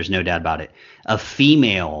carbs. Like, there's no doubt about it. A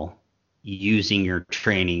female using your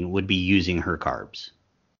training would be using her carbs.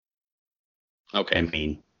 I Okay.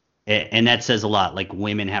 mean, and that says a lot. Like,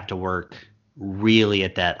 women have to work really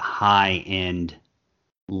at that high end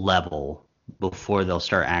level before they'll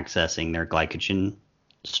start accessing their glycogen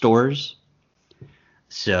stores.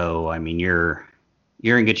 So, I mean, you're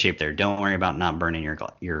in good shape there. Don't worry about not burning your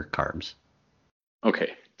carbs.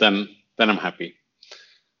 Okay. Then I'm happy.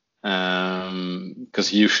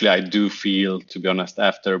 Because usually I do feel, to be honest,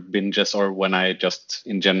 after binges or when I just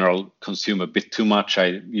in general consume a bit too much,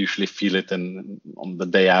 I usually feel it on the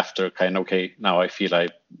day after, kind of, okay, now I feel I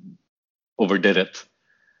overdid it.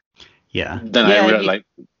 Yeah. Then I Yeah, really like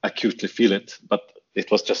acutely feel it, but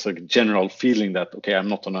it was just a general feeling that, okay, I'm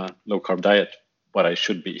not on a low carb diet, but I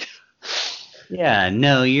should be. yeah,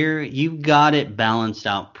 no, you got it balanced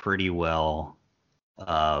out pretty well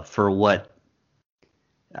for what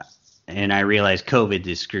and I realize COVID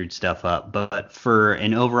has screwed stuff up, but for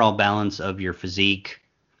an overall balance of your physique,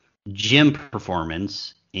 gym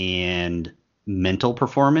performance, and mental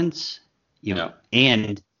performance, Yeah.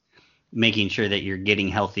 and making sure that you're getting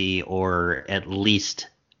healthy or at least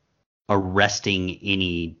arresting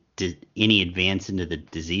any advance into the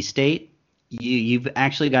disease state, you've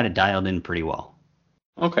actually got it dialed in pretty well.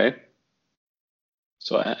 Okay.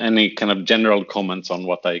 So any kind of general comments on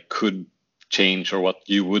what I could change or what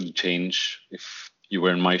you would change if you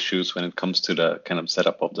were in my shoes when it comes to the kind of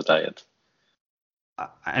setup of the diet?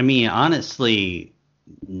 I mean, honestly,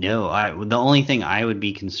 no. The only thing I would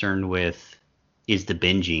be concerned with is the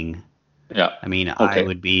binging. Yeah. I mean, I Okay.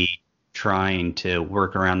 would be trying to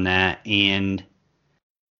work around that, and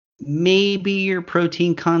maybe your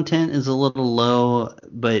protein content is a little low,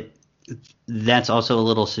 but that's also a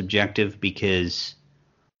little subjective because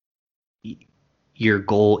your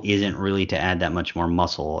goal isn't really to add that much more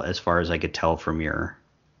muscle, as far as I could tell from your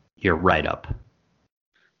write up.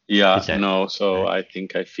 Yeah, Is that no, so right? I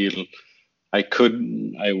think I feel I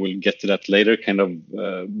will get to that later, kind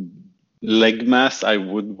of leg mass. I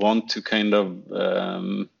would want to kind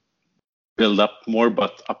of build up more,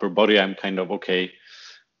 but upper body, I'm kind of okay.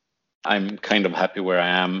 I'm kind of happy where I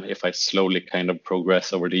am if I slowly kind of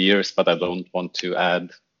progress over the years, but I don't want to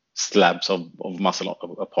add slabs of muscle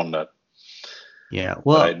upon that. Yeah. But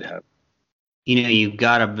Well, I'd have, you've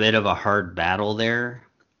got a bit of a hard battle there,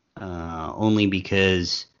 only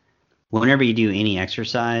because whenever you do any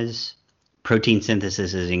exercise, protein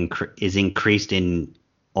synthesis is increased in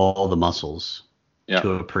all the muscles yeah.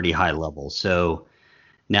 to a pretty high level. So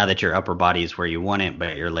now that your upper body is where you want it,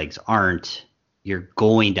 but your legs aren't, you're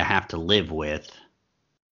going to have to live with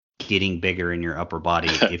getting bigger in your upper body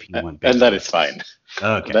if you want And big that is legs. fine.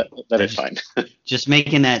 Okay. That I is just fine. just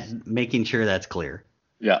making sure that's clear.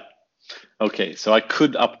 Yeah. Okay, so I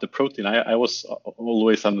could up the protein. I was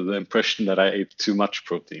always under the impression that I ate too much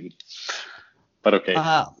protein. But okay.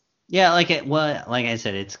 Uh yeah, like I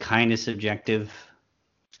said, it's kind of subjective.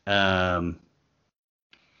 Um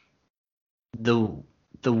the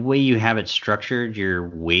the way you have it structured, you're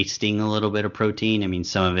wasting a little bit of protein. I mean,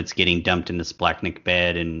 some of it's getting dumped in the splanchnic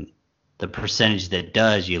bed, and the percentage that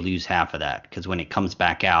does, you lose half of that because when it comes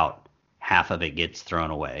back out, half of it gets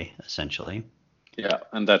thrown away, essentially. Yeah,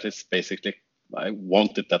 and that is basically I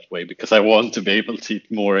want it that way because I want to be able to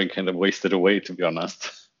eat more and kind of waste it away, to be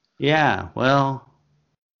honest. Yeah, well,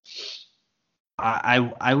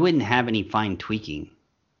 I wouldn't have any fine tweaking,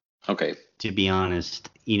 Okay. to be honest.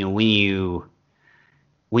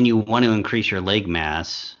 When you want to increase your leg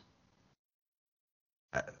mass,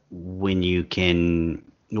 when you can,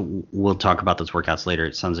 we'll talk about those workouts later.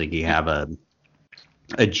 It sounds like you have a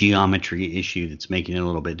geometry issue that's making it a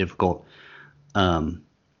little bit difficult.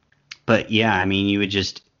 But yeah, I mean, you would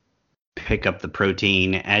just pick up the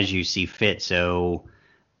protein as you see fit. So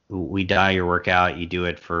we dial your workout, you do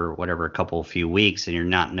it for whatever, a few weeks, and you're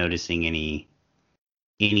not noticing any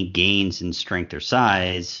gains in strength or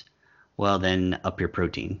size. Well, then up your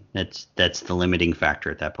protein. That's the limiting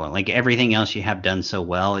factor at that point. Like everything else you have done so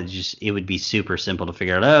well, it would be super simple to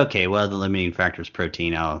figure out. Oh, okay, well the limiting factor is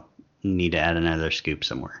protein. I'll need to add another scoop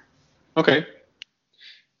somewhere. Okay,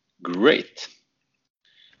 great.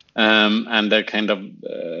 And the kind of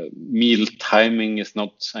meal timing is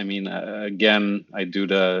not, I mean, again, I do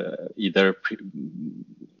the either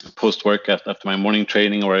post workout after my morning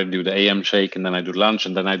training, or I do the AM shake and then I do lunch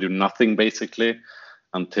and then I do nothing basically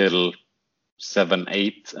until 7,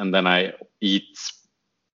 8, and then I eat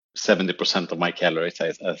 70% of my calories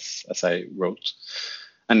as I wrote.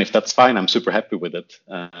 And if that's fine, I'm super happy with it.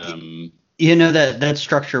 That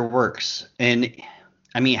structure works. And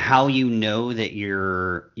I mean, how you know that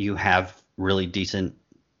you have really decent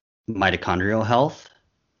mitochondrial health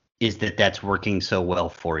is that that's working so well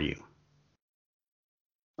for you.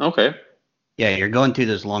 Okay. Yeah, you're going through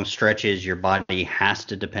those long stretches. Your body has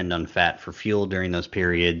to depend on fat for fuel during those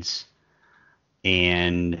periods,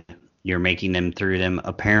 and you're making them through them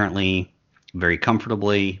apparently very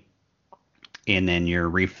comfortably, and then you're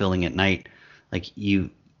refilling at night. Like you've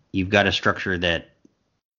got a structure that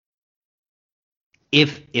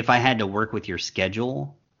if I had to work with your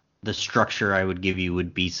schedule, the structure I would give you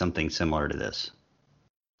would be something similar to this.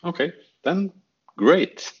 Okay, then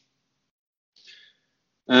great.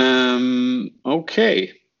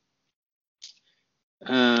 Okay.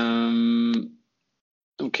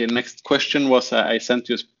 Okay, next question was I sent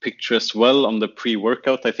you a picture as well on the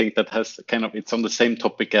pre-workout. I think that has kind of, it's on the same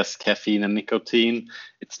topic as caffeine and nicotine.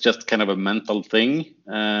 It's just kind of a mental thing.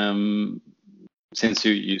 Since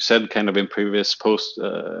you said kind of in previous podcast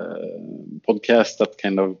that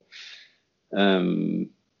kind of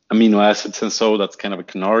amino acids and so, that's kind of a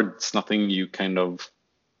canard. It's nothing you kind of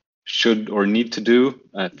should or need to do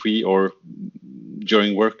pre or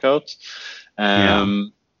during workout.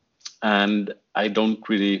 And I don't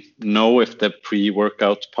really know if the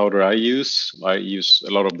pre-workout powder I use a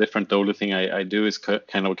lot of different. The only thing I do is kind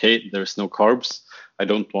of, okay, there's no carbs. I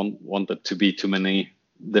don't want it to be too many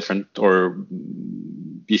different or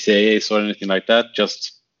BCAAs or anything like that.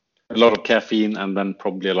 Just a lot of caffeine and then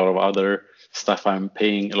probably a lot of other stuff I'm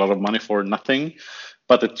paying a lot of money for nothing.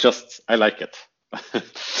 But it just, I like it.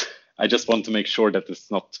 I just want to make sure that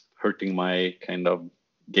it's not hurting my kind of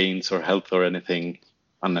gains or health or anything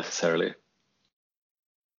unnecessarily.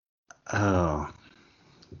 Oh,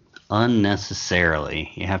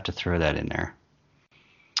 unnecessarily. You have to throw that in there.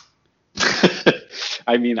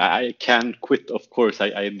 I mean, I can quit, of course.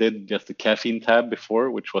 I did just the caffeine tab before,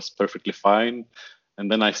 which was perfectly fine.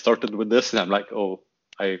 And then I started with this and I'm like, oh,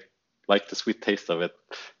 I like the sweet taste of it.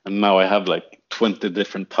 And now I have like 20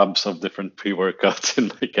 different tubs of different pre-workouts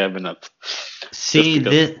in my cabinet. See,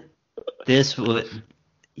 this would,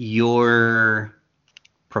 your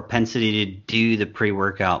propensity to do the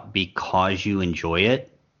pre-workout because you enjoy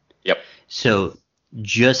it. Yep. So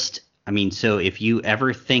so if you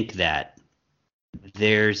ever think that,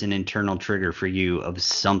 there's an internal trigger for you of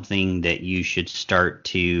something that you should start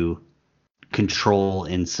to control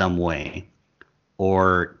in some way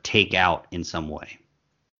or take out in some way.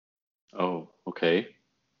 Oh, okay.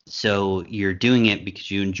 So you're doing it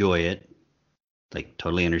because you enjoy it. Like,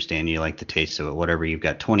 totally understand you like the taste of it, whatever. You've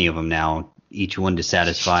got 20 of them now, each one to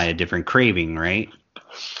satisfy a different craving, right?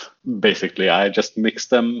 Basically, I just mix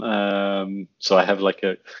them. So I have like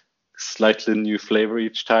a slightly new flavor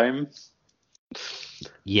each time.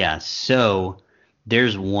 Yeah, so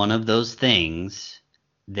there's one of those things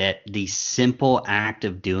that the simple act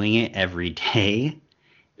of doing it every day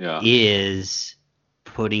is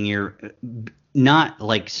putting your, not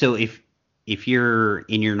like, so if you're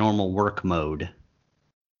in your normal work mode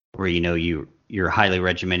where you're highly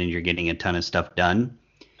regimented, you're getting a ton of stuff done,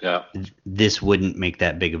 this wouldn't make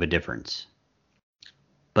that big of a difference.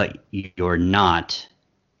 But you're not.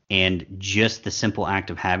 And just the simple act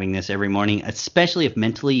of having this every morning, especially if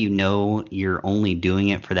mentally you know you're only doing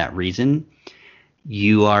it for that reason,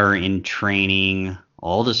 you are in training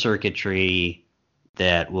all the circuitry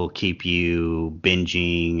that will keep you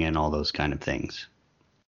binging and all those kind of things.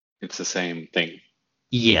 It's the same thing.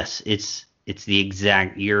 Yes, it's the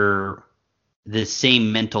exact, the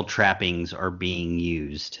same mental trappings are being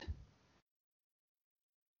used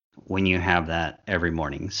when you have that every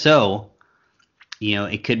morning. So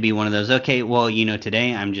it could be one of those, okay, well,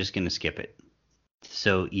 today I'm just going to skip it.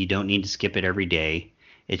 So you don't need to skip it every day.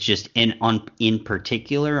 It's just in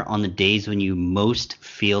particular on the days when you most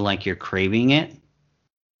feel like you're craving it,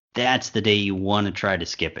 that's the day you want to try to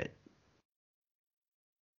skip it.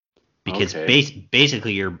 Because Okay.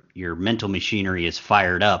 basically your mental machinery is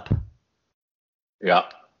fired up Yeah.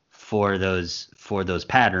 for those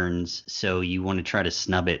patterns, so you want to try to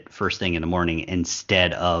snub it first thing in the morning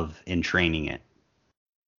instead of in training it.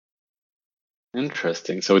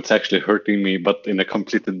 Interesting. So it's actually hurting me, but in a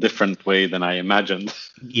completely different way than I imagined.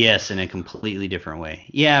 Yes, in a completely different way.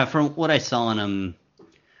 Yeah, from what I saw in them,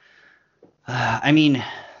 I mean,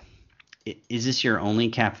 is this your only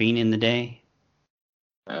caffeine in the day?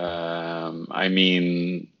 I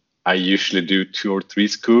mean, I usually do 2 or 3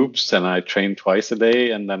 scoops, and I train twice a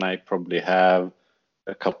day, and then I probably have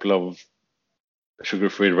a couple of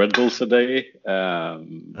sugar-free Red Bulls a day, Oh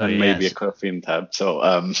and maybe a yes. caffeine tab. So,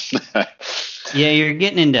 Yeah, you're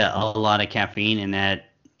getting into a lot of caffeine, and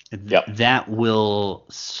yeah. that will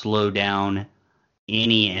slow down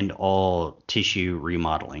any and all tissue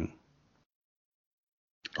remodeling.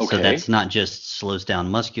 So Okay. that's not just slows down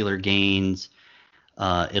muscular gains.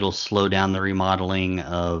 It'll slow down the remodeling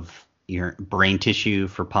of your brain tissue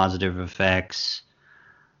for positive effects.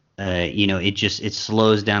 It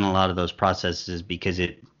slows down a lot of those processes because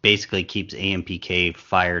it basically keeps AMPK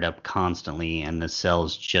fired up constantly, and the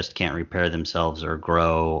cells just can't repair themselves or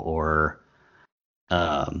grow or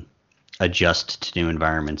um, adjust to new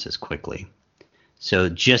environments as quickly. So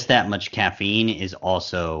just that much caffeine is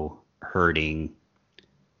also hurting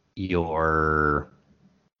your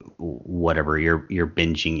whatever your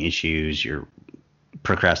binging issues, your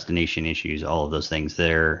procrastination issues, all of those things.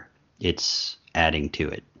 It's adding to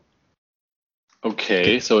it.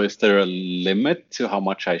 Okay. So is there a limit to how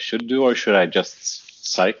much I should do, or should I just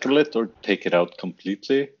cycle it or take it out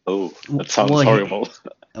completely? Oh, that sounds Well, horrible.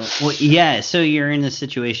 yeah. So you're in the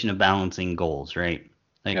situation of balancing goals, right?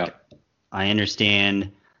 Yeah. Like I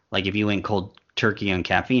understand. Like if you went cold turkey on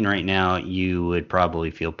caffeine right now, you would probably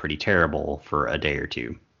feel pretty terrible for a day or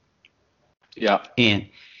two. Yeah.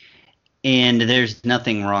 And there's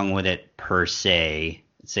nothing wrong with it per se.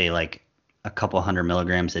 Say like a couple 100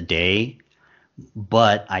 milligrams a day.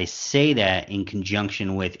 But I say that in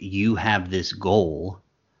conjunction with you have this goal.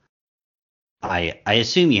 I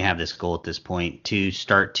assume you have this goal at this point to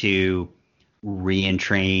start to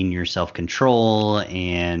re-entrain your self-control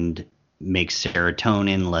and make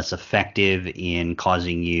serotonin less effective in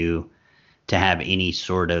causing you to have any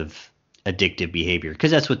sort of addictive behavior,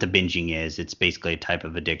 because that's what the binging is. It's basically a type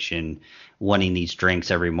of addiction. Wanting these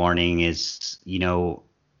drinks every morning is,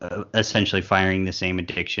 essentially firing the same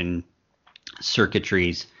addiction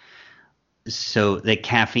circuitries. So the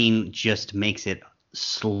caffeine just makes it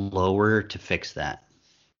slower to fix that.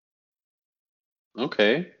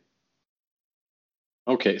 Okay.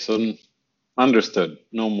 Okay. So understood.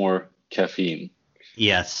 No more caffeine.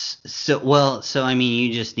 Yes. So I mean,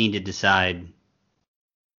 you just need to decide.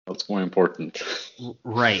 What's more important?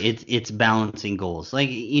 Right. It's balancing goals. Like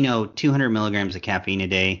 200 milligrams of caffeine a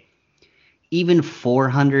day. Even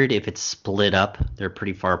 400, if it's split up, they're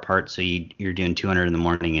pretty far apart. So you're doing 200 in the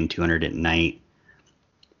morning and 200 at night.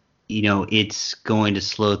 It's going to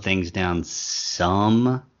slow things down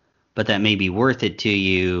some, but that may be worth it to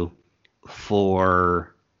you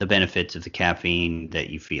for the benefits of the caffeine that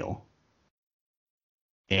you feel.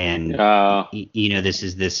 And Yeah. this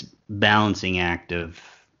is this balancing act of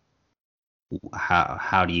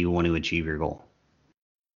how do you want to achieve your goal.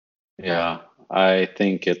 Yeah. I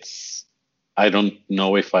think I don't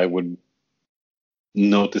know if I would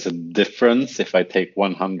notice a difference if I take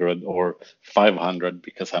 100 or 500,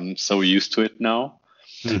 because I'm so used to it now.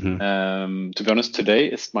 Mm-hmm. To be honest, today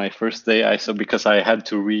is my first day. Because I had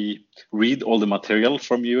to read all the material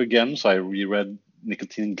from you again, so I reread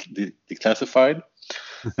Nicotine Declassified,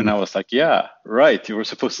 and I was like, yeah, right, you were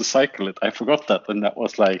supposed to cycle it. I forgot that, and that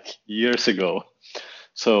was like years ago.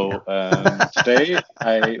 So today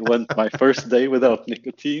I went my first day without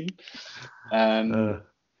nicotine, and uh,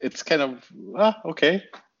 it's kind of okay.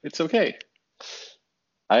 It's okay.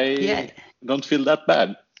 yeah, I don't feel that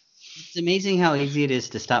bad. it's amazing how easy it is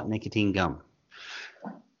to stop nicotine gum.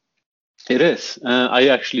 It is. I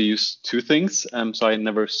actually use two things. So I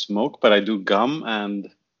never smoke, but I do gum and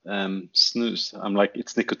snus. I'm like,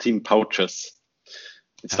 it's nicotine pouches.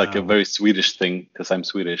 It's like a Oh, very Swedish thing because I'm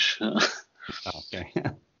Swedish. okay.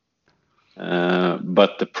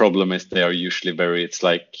 But the problem is they are usually it's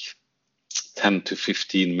like 10 to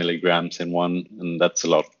 15 milligrams in one, and that's a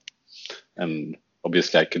lot. And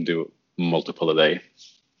obviously, I could do multiple a day.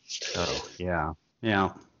 Oh, yeah.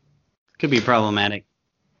 Yeah. Could be problematic.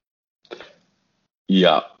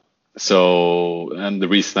 Yeah. So, and the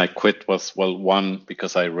reason I quit was, well, one,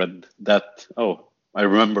 because I read that, oh, I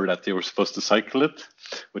remember that you were supposed to cycle it,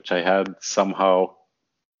 which I had somehow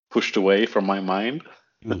pushed away from my mind.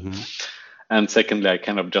 Mm-hmm. And secondly, I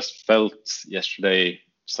kind of just felt yesterday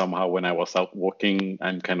somehow when I was out walking,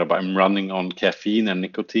 I'm running on caffeine and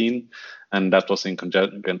nicotine, and that was in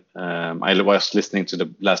conjunction. I was listening to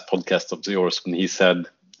the last podcast of yours when he said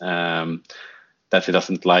that he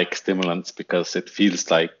doesn't like stimulants because it feels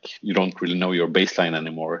like you don't really know your baseline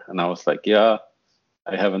anymore. And I was like, yeah,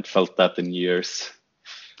 I haven't felt that in years.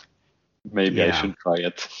 Maybe I Yeah. should try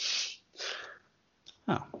it.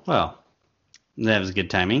 Oh, well, that was good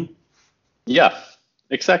timing. Yeah,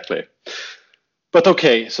 exactly. But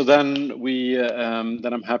okay, so then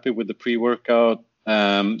I'm happy with the pre-workout.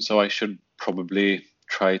 So I should probably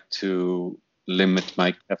try to limit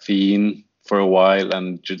my caffeine for a while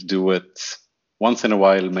and just do it once in a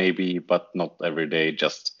while, maybe, but not every day,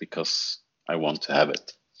 just because I want to have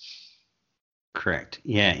it. Correct.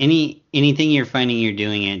 Yeah. Anything you're finding you're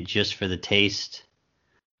doing it just for the taste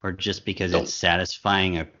or just because it's Don't.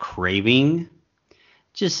 satisfying a craving,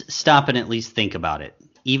 just stop and at least think about it.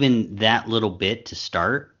 Even that little bit to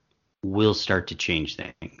start will start to change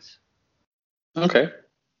things. Okay,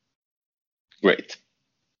 great.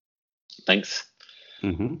 Thanks.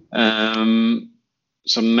 Mm-hmm. Um,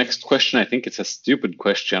 so next question, I think it's a stupid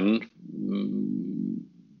question,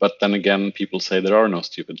 but then again, people say there are no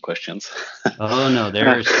stupid questions. Oh no, there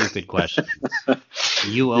are stupid questions.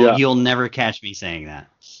 Yeah, You'll never catch me saying that.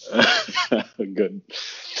 good.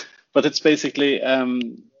 But it's basically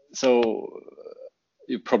so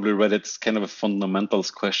you probably read it's kind of a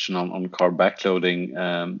fundamentals question on carb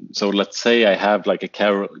backloading. So let's say I have like a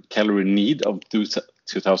calorie need of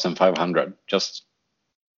 2,500. Just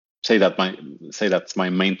say that's my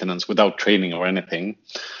maintenance without training or anything,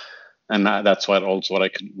 and that's what I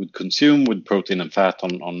would consume with protein and fat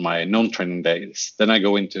on my non-training days. Then I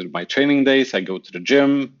go into my training days. I go to the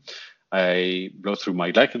gym. I blow through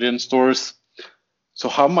my glycogen stores. So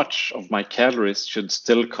how much of my calories should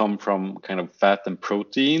still come from kind of fat and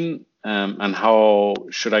protein, and how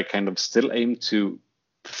should I kind of still aim to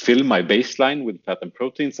fill my baseline with fat and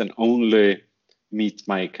proteins and only meet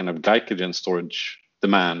my kind of glycogen storage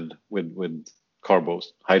demand with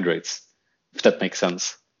carbohydrates, if that makes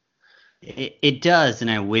sense? It does, and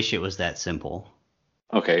I wish it was that simple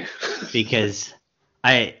Okay. because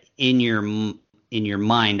I in your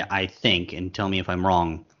mind I think, and tell me if I'm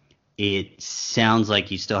wrong, it sounds like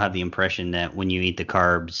you still have the impression that when you eat the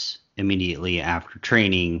carbs immediately after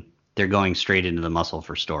training, they're going straight into the muscle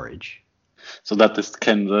for storage. So that is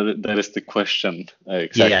the question, Yeah,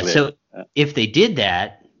 exactly. so if they did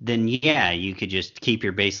that, then yeah, you could just keep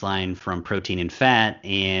your baseline from protein and fat,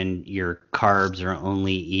 and your carbs are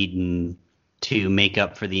only eaten to make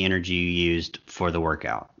up for the energy you used for the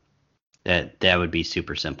workout. That would be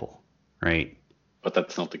super simple, right? But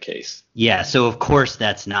that's not the case. Yeah, so of course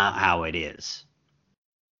that's not how it is.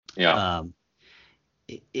 Yeah. Um,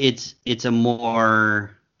 it's a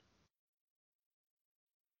more,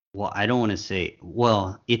 well, I don't want to say,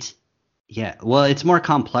 well, it's, yeah, well, it's more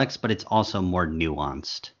complex, but it's also more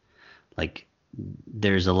nuanced. Like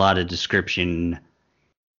there's a lot of description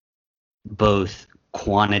both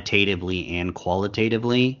quantitatively and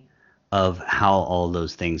qualitatively of how all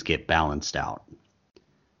those things get balanced out.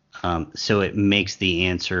 So it makes the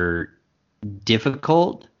answer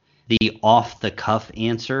difficult. The off the cuff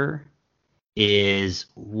answer is,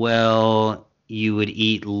 well, you would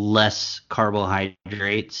eat less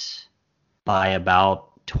carbohydrates by about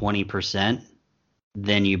 20%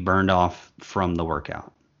 than you burned off from the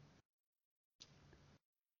workout.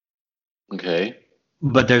 Okay.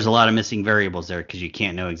 But there's a lot of missing variables there because you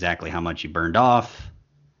can't know exactly how much you burned off.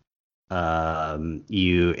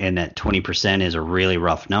 And that 20% is a really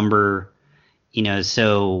rough number.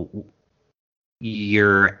 So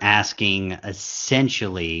you're asking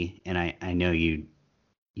essentially, and I know you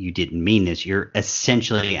didn't mean this, you're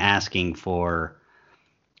essentially asking for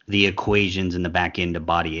the equations in the back end of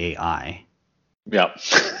body AI Yeah.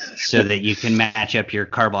 so that you can match up your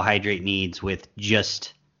carbohydrate needs with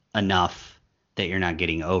just enough that you're not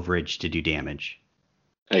getting overage to do damage.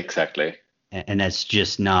 Exactly. And that's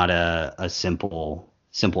just not a simple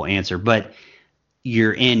answer. But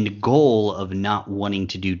your end goal of not wanting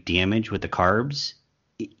to do damage with the carbs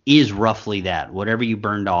is roughly that. Whatever you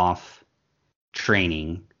burned off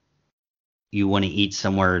training, you want to eat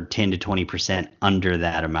somewhere 10 to 20% under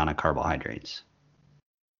that amount of carbohydrates.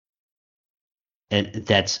 And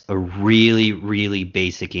that's a really, really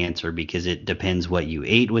basic answer because it depends what you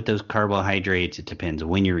ate with those carbohydrates. It depends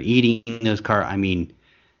when you're eating those I mean,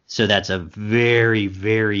 so that's a very,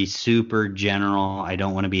 very super general, I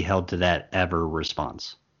don't want to be held to that ever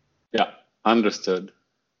response. Yeah, understood.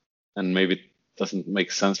 And maybe it doesn't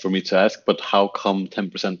make sense for me to ask, but how come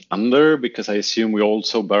 10% under? Because I assume we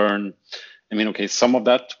also burn, I mean, okay, some of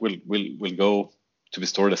that will go to be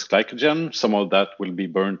stored as glycogen, some of that will be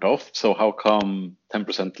burnt off. So how come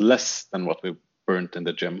 10% less than what we burnt in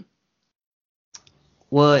the gym?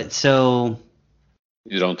 Well, so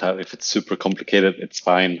You don't have, if it's super complicated, it's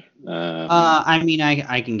fine. I mean,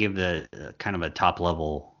 I can give the kind of a top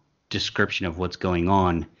level description of what's going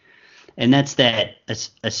on, and that's that,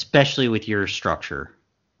 especially with your structure,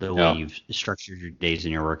 the way Yeah, you've structured your days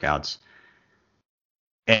and your workouts.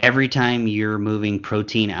 Every time you're moving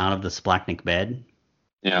protein out of the splachnic bed,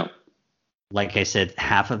 yeah, like I said,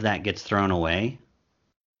 half of that gets thrown away.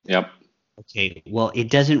 yeah. Okay, well, it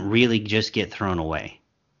doesn't really just get thrown away.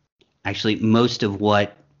 Actually, most of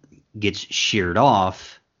what gets sheared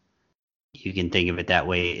off, you can think of it that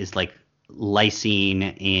way, is like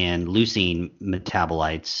lysine and leucine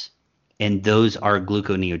metabolites, and those are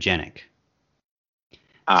gluconeogenic.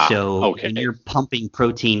 Ah, So when okay. you're pumping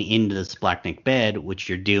protein into the splachnic bed, which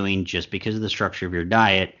you're doing just because of the structure of your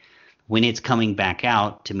diet, when it's coming back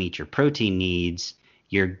out to meet your protein needs,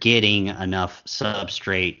 you're getting enough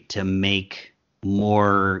substrate to make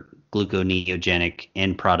more gluconeogenic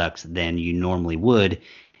end products than you normally would,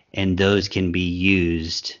 and those can be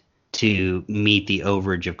used to meet the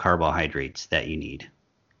overage of carbohydrates that you need.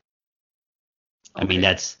 I mean, Okay.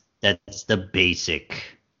 that's the basic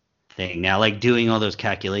thing. Now, like doing all those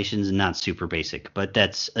calculations is not super basic, but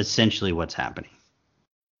that's essentially what's happening.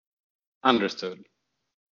 Understood.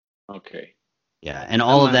 Okay. Yeah, and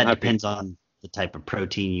all Then of I'm that happy. depends on the type of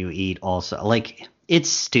protein you eat also. Like it's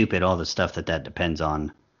stupid all the stuff that depends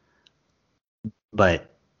on, but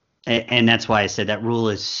and that's why I said that rule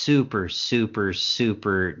is super super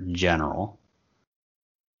super general.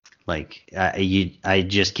 Like I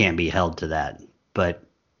just can't be held to that. But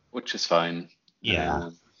Which is fine. yeah.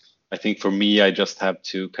 I think for me, I just have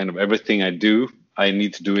to kind of everything I do, I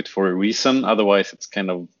need to do it for a reason. Otherwise, it's kind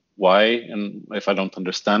of why. And if I don't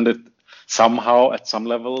understand it somehow at some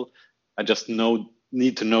level, I just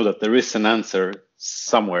need to know that there is an answer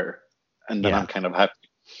somewhere, and then I'm Yeah. kind of happy.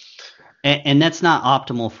 And that's not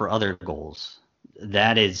optimal for other goals.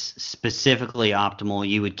 That is specifically optimal.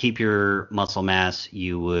 You would keep your muscle mass,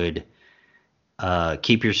 you would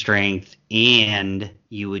keep your strength, and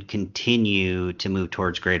you would continue to move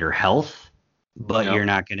towards greater health. But Yeah, you're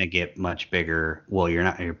not going to get much bigger. Well, you're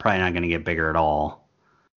not. You're probably not going to get bigger at all.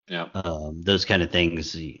 yeah, Those kind of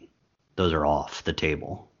things, those are off the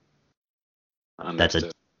table. That's a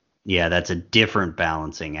understood. yeah, that's a different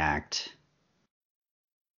balancing act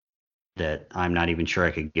that I'm not even sure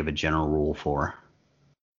I could give a general rule for.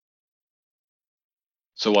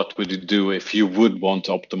 So what would you do if you would want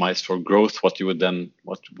to optimize for growth? What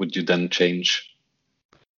would you then change?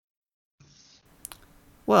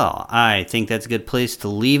 Well, I think that's a good place to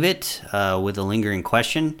leave it with a lingering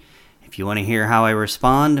question. If you want to hear how I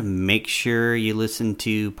respond, make sure you listen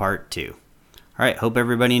to part two. All right, hope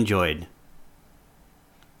everybody enjoyed.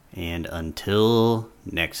 And until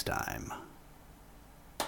next time.